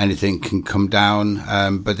anything can come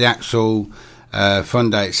down. But the actual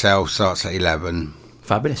fun day itself starts at 11.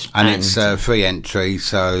 Fabulous. And it's free entry,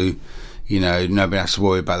 so... nobody has to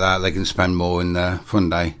worry about that. They can spend more in the fun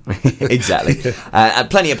day. Exactly.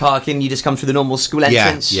 Plenty of parking. You just come through the normal school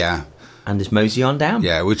entrance. Yeah. And just mosey on down.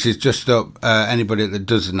 Yeah, which is just up, anybody that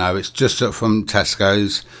doesn't know, it's just up from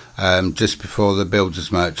Tesco's, just before the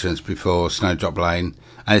Builders Merchants, before Snowdrop Lane.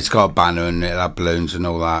 And it's got a banner and it'll have balloons and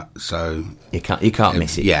all that, so... You can't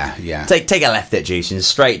miss it. Yeah. Take a left at Juice and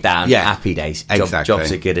straight down. Yeah. Happy days. Exactly.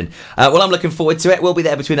 Jobs are good. And well, I'm looking forward to it. We'll be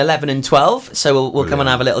there between 11 and 12, so we'll come and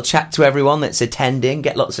have a little chat to everyone that's attending,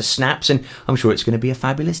 get lots of snaps, and I'm sure it's going to be a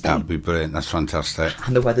fabulous day. That'd be brilliant. That's fantastic.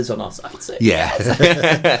 And the weather's on our side, so...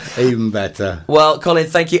 Yeah. Even better. Well, Colin,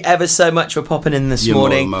 thank you ever so much for popping in this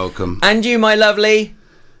morning. You're more than welcome. And you, my lovely...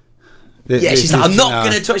 she's like, I'm not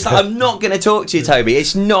going to talk. She's like, I'm not going to talk to you, Toby.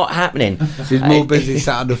 It's not happening. She's more busy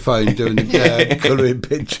sat on the phone doing colouring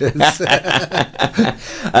pictures. It's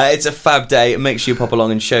a fab day. Make sure you pop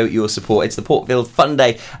along and show your support. It's the Portfield Fun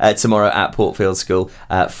Day tomorrow at Portfield School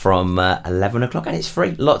from 11 o'clock, and it's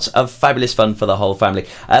free. Lots of fabulous fun for the whole family.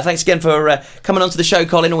 Thanks again for coming on to the show,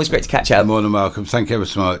 Colin. Always great to catch up. More than welcome. Thank you ever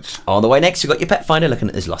so much. On the way next, you've got your pet finder looking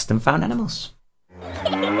at those lost and found animals.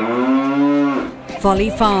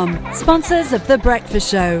 Folly Farm, sponsors of The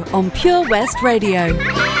Breakfast Show on Pure West Radio.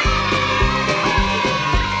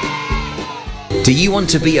 Do you want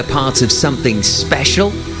to be a part of something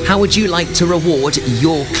special? How would you like to reward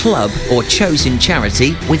your club or chosen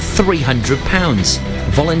charity with £300?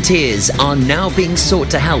 Volunteers are now being sought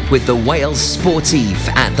to help with the Wales Sportive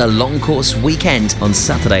at the Long Course Weekend on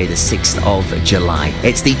Saturday the 6th of July.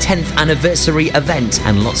 It's the 10th anniversary event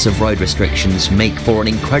and lots of road restrictions make for an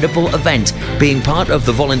incredible event. Being part of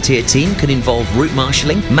the volunteer team can involve route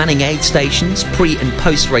marshalling, manning aid stations, pre- and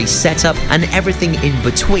post-race setup and everything in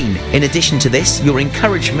between. In addition to this, your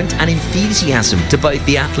encouragement and enthusiasm to both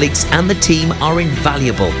the athletes and the team are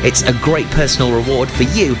invaluable. It's a great personal reward for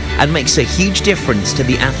you and makes a huge difference to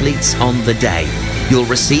the athletes on the day. You'll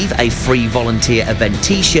receive a free volunteer event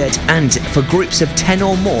t-shirt, and for groups of 10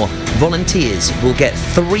 or more, volunteers will get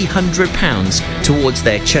 £300 towards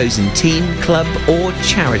their chosen team, club or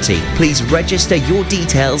charity. Please register your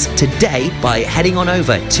details today by heading on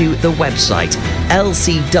over to the website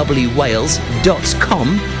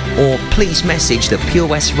lcwwales.com or please message the Pure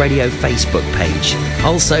West Radio Facebook page.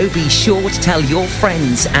 Also, be sure to tell your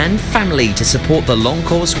friends and family to support the Long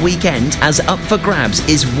Course Weekend, as up for grabs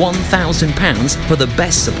is £1,000 for the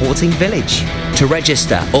best supporting village. To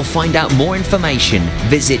register or find out more information,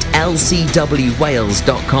 visit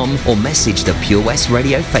lcwwales.com or message the Pure West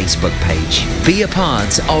Radio Facebook page. Be a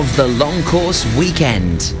part of the Long Course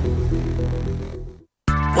Weekend.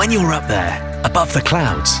 When you're up there, above the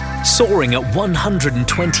clouds, soaring at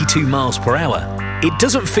 122 miles per hour, it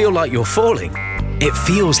doesn't feel like you're falling. It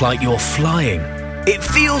feels like you're flying. It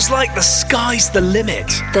feels like the sky's the limit.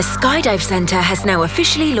 The Skydive Centre has now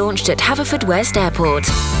officially launched at Haverfordwest Airport.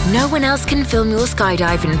 No one else can film your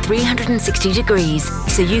skydive in 360 degrees,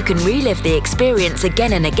 so you can relive the experience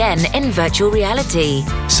again and again in virtual reality.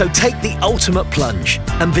 So take the ultimate plunge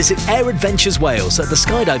and visit Air Adventures Wales at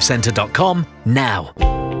theskydivecentre.com now.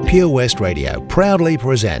 Pure West Radio proudly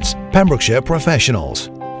presents Pembrokeshire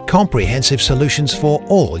Professionals. Comprehensive solutions for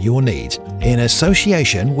all your needs in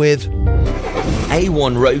association with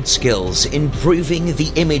A1 Road Skills, improving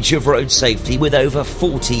the image of road safety with over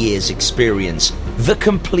 40 years experience. The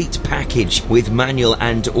complete package with manual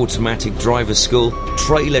and automatic driver school,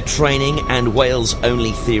 trailer training and Wales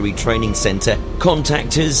only theory training centre.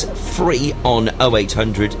 Contact us free on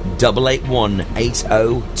 0800 881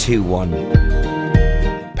 8021.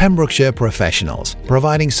 Pembrokeshire Professionals,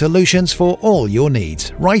 providing solutions for all your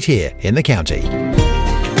needs right here in the county.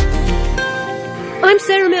 I'm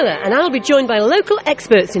Sarah Miller, and I'll be joined by local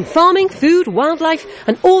experts in farming, food, wildlife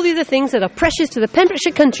and all the other things that are precious to the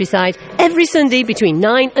Pembrokeshire countryside every Sunday between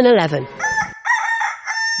 9 and 11.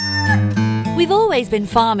 We've always been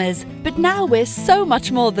farmers, but now we're so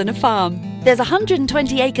much more than a farm. There's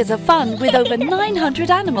 120 acres of fun with over 900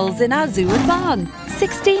 animals in our zoo and barn.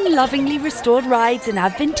 16 lovingly restored rides in our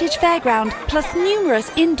vintage fairground, plus numerous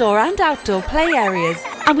indoor and outdoor play areas.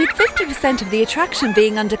 And with 50% of the attraction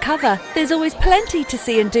being undercover, there's always plenty to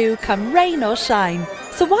see and do come rain or shine.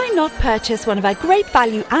 So why not purchase one of our great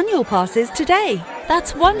value annual passes today?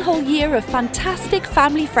 That's one whole year of fantastic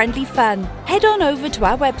family-friendly fun. Head on over to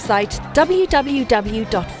our website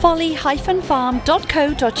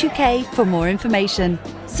www.folly-farm.co.uk for more information.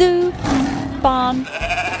 Zoo, barn,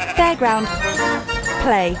 fairground,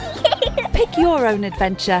 play. Pick your own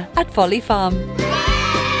adventure at Folly Farm.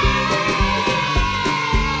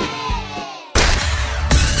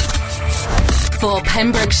 For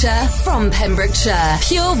Pembrokeshire, from Pembrokeshire,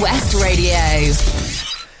 Pure West Radio.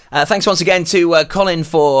 Thanks once again to Colin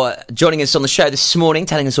for joining us on the show this morning,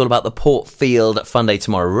 telling us all about the Portfield Fun Day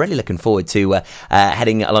tomorrow. Really looking forward to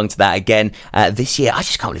heading along to that again this year. I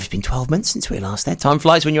just can't believe it's been 12 months since we were last there. Time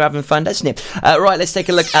flies when you're having fun, doesn't it? Right, let's take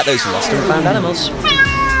a look at those lost and found animals.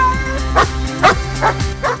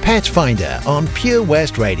 Pet Finder on Pure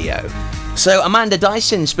West Radio. So Amanda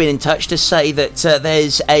Dyson's been in touch to say that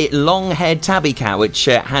there's a long-haired tabby cat which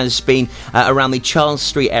has been around the Charles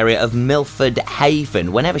Street area of Milford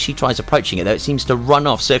Haven. Whenever she tries approaching it, though, it seems to run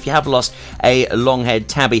off. So if you have lost a long-haired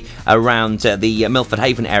tabby around the Milford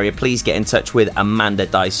Haven area, please get in touch with Amanda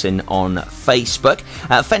Dyson on Facebook.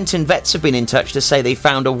 Fenton Vets have been in touch to say they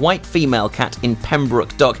found a white female cat in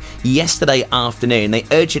Pembroke Dock yesterday afternoon. They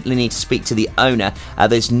urgently need to speak to the owner.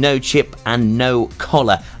 There's no chip and no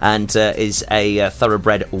collar, and is a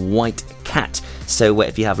thoroughbred white cat. So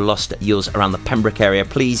if you have lost yours around the Pembroke area,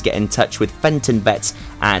 please get in touch with Fenton Vets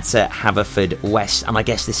at Haverfordwest. And I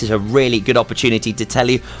guess this is a really good opportunity to tell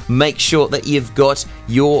you, make sure that you've got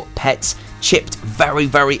your pets chipped. Very,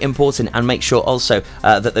 very important. And make sure also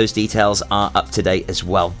that those details are up to date as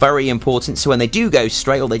well. Very important. So when they do go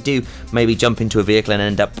stray, or they do maybe jump into a vehicle and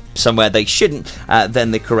end up somewhere they shouldn't,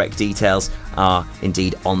 then the correct details are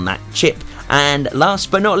indeed on that chip. And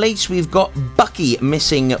last but not least, we've got Bucky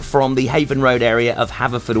missing from the Haven Road area of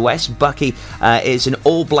Haverfordwest. Bucky is an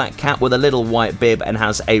all-black cat with a little white bib and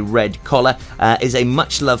has a red collar, is a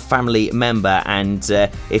much-loved family member, and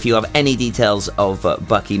if you have any details of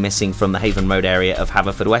Bucky missing from the Haven Road area of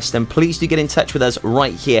Haverfordwest, then please do get in touch with us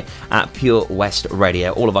right here at Pure West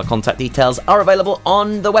Radio. All of our contact details are available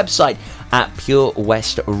on the website at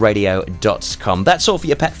purewestradio.com. That's all for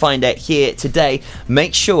your Pet Finder here today.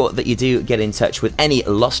 Make sure that you do get in touch with any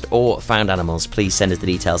lost or found animals. Please send us the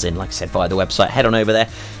details in, like I said, via the website. Head on over there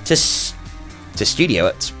to studio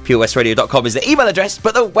at purewestradio.com is the email address,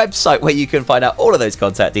 but the website where you can find out all of those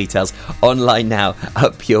contact details online now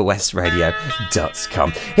at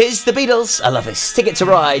purewestradio.com. Here's the Beatles. I love this. Ticket to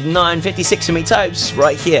Ride, 9:56 for me, Tobes,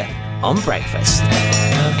 right here on Breakfast.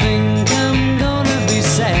 I think I'm gonna be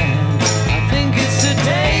sad. I think it's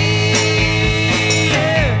today.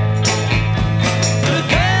 Yeah. The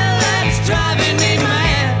girl that's driving me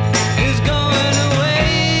mad is going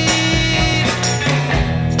away.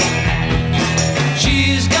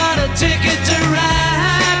 She's got a ticket to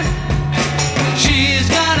ride. She's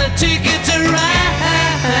got a ticket to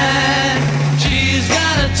ride. She's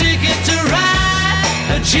got a ticket to ride,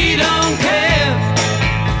 and she don't care.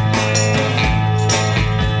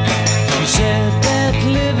 She said that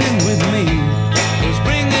living with me was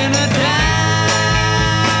bringing her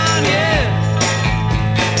down, yeah.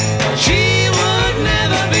 She would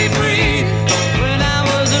never be free when I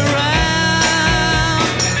was around.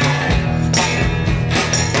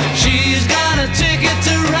 She's got a ticket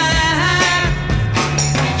to ride.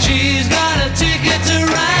 She's got a ticket to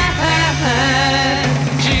ride.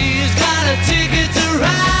 She's got a ticket to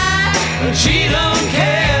ride, but she don't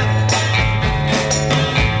care.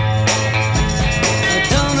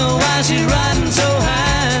 She's riding so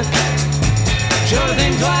high. Sure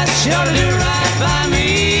think twice, sure to do right by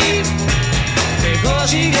me.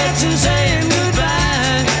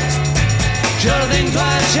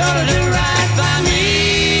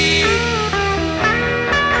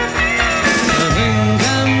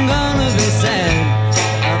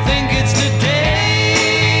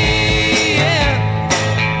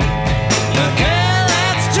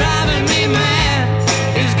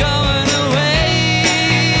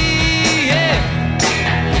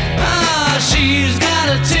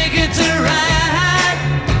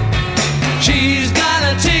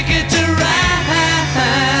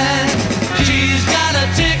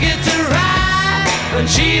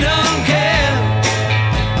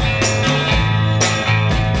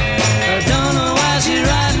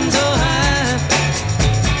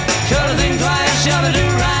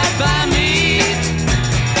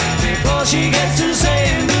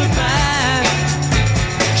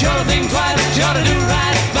 think twice, sure to do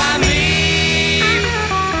right by me.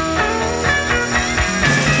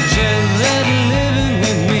 Just that living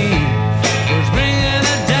with me was bringing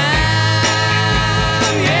her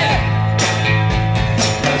down, yeah.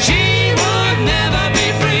 She would never be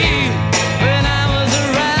free when I was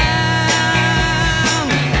around.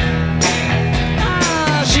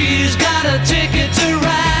 She's got a ticket to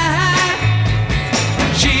ride.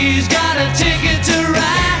 She's got a ticket to ride.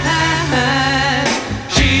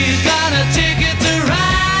 She's got a ticket to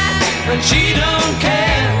ride, but she don't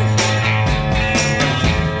care.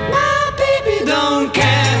 My baby don't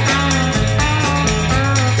care.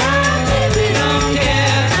 My baby don't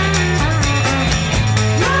care.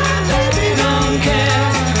 My baby don't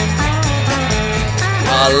care. I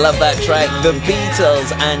love that track, The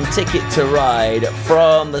Beatles and Ticket to Ride,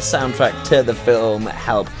 from the soundtrack to the film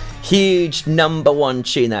Help. Huge number one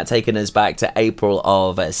tune that, taking us back to April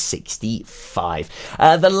of 65.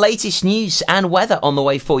 The latest news and weather on the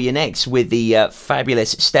way for you next with the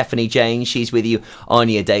fabulous Stephanie Jane. She's with you on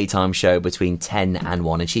your daytime show between 10 and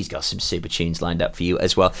 1, and she's got some super tunes lined up for you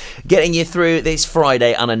as well, getting you through this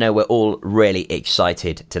Friday. And I know we're all really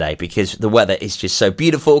excited today because the weather is just so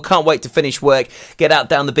beautiful. Can't wait to finish work, get out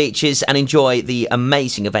down the beaches and enjoy the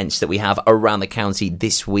amazing events that we have around the county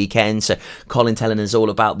this weekend. So Colin telling us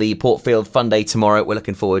all about the Portfield Fun Day tomorrow. We're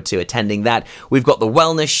looking forward to attending that. We've got the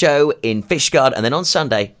Wellness Show in Fishguard, and then on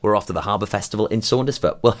Sunday we're off to the Harbour Festival in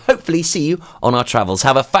Saundersfoot. We'll hopefully see you on our travels.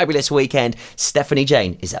 Have a fabulous weekend. Stephanie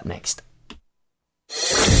Jane is up next.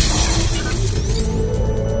 From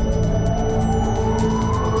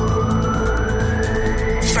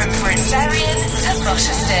Brindarian to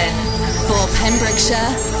Rochester. For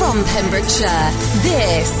Pembrokeshire, from Pembrokeshire,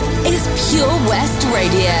 this is Pure West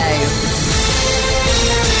Radio.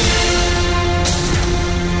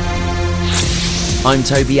 I'm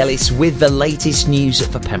Toby Ellis with the latest news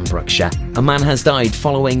for Pembrokeshire. A man has died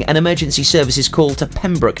following an emergency services call to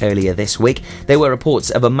Pembroke earlier this week. There were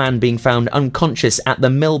reports of a man being found unconscious at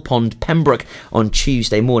the Mill Pond, Pembroke, on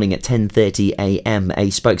Tuesday morning at 10:30am.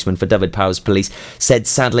 A spokesman for Dyfed-Powys Police said,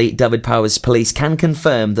 sadly, Dyfed-Powys Police can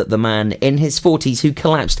confirm that the man in his 40s who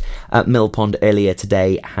collapsed at Mill Pond earlier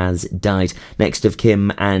today has died. Next of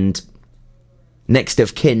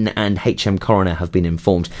kin and HM Coroner have been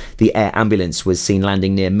informed. The air ambulance was seen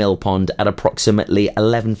landing near Mill Pond at approximately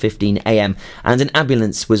 11:15am, and an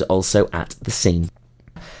ambulance was also at the scene.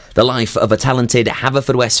 The life of a talented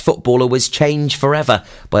Haverfordwest footballer was changed forever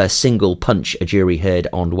by a single punch a jury heard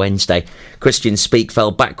on Wednesday. Christian Speak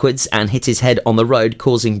fell backwards and hit his head on the road,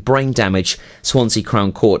 causing brain damage. Swansea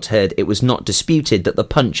Crown Court heard it was not disputed that the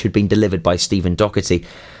punch had been delivered by Stephen Doherty,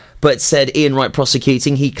 but said Ian Wright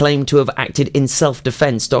prosecuting, he claimed to have acted in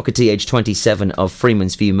self-defence. Doherty, aged 27, of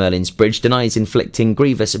Freeman's View, Merlin's Bridge, denies inflicting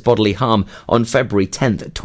grievous bodily harm on February 10th,